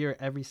Podcast. We're here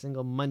every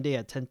single Monday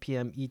at 10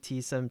 p.m. ET,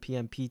 7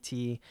 p.m.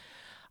 PT.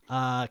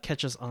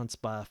 Catch us on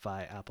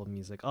Spotify, Apple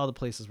Music, all the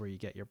places where you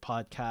get your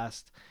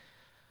podcast.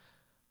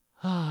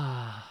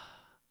 I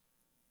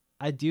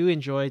do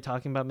enjoy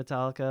talking about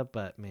Metallica,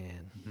 but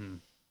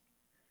man,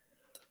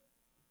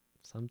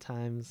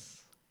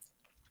 sometimes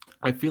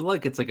I feel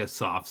like it's like a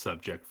soft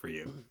subject for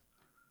you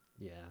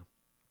yeah.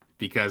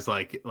 because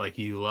like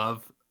you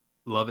love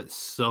it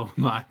so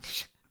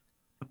much.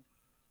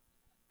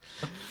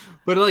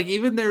 But like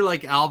even their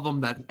like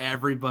album that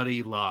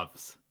everybody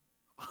loves,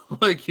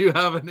 like you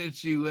have an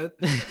issue with.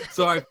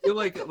 So I feel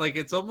like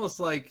it's almost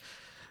like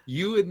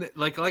you and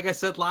like I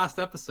said last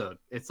episode,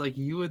 it's like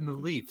you and the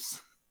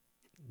Leafs.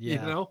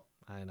 Yeah, You know?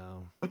 I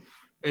know.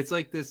 It's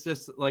like this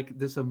just like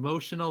this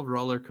emotional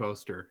roller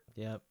coaster.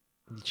 Yep.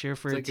 You cheer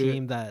for It's a like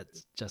team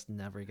that's just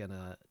never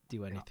gonna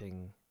do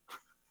anything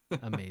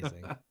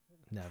amazing.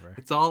 Never.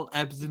 it's all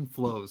ebbs and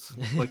flows,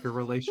 like a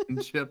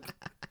relationship.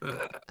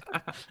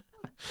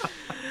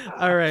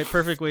 All right,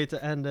 perfect way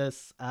to end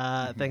this.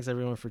 Thanks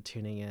everyone for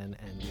tuning in,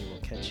 and we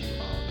will catch you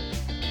all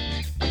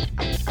next time.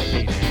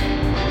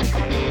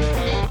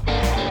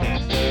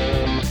 Peace.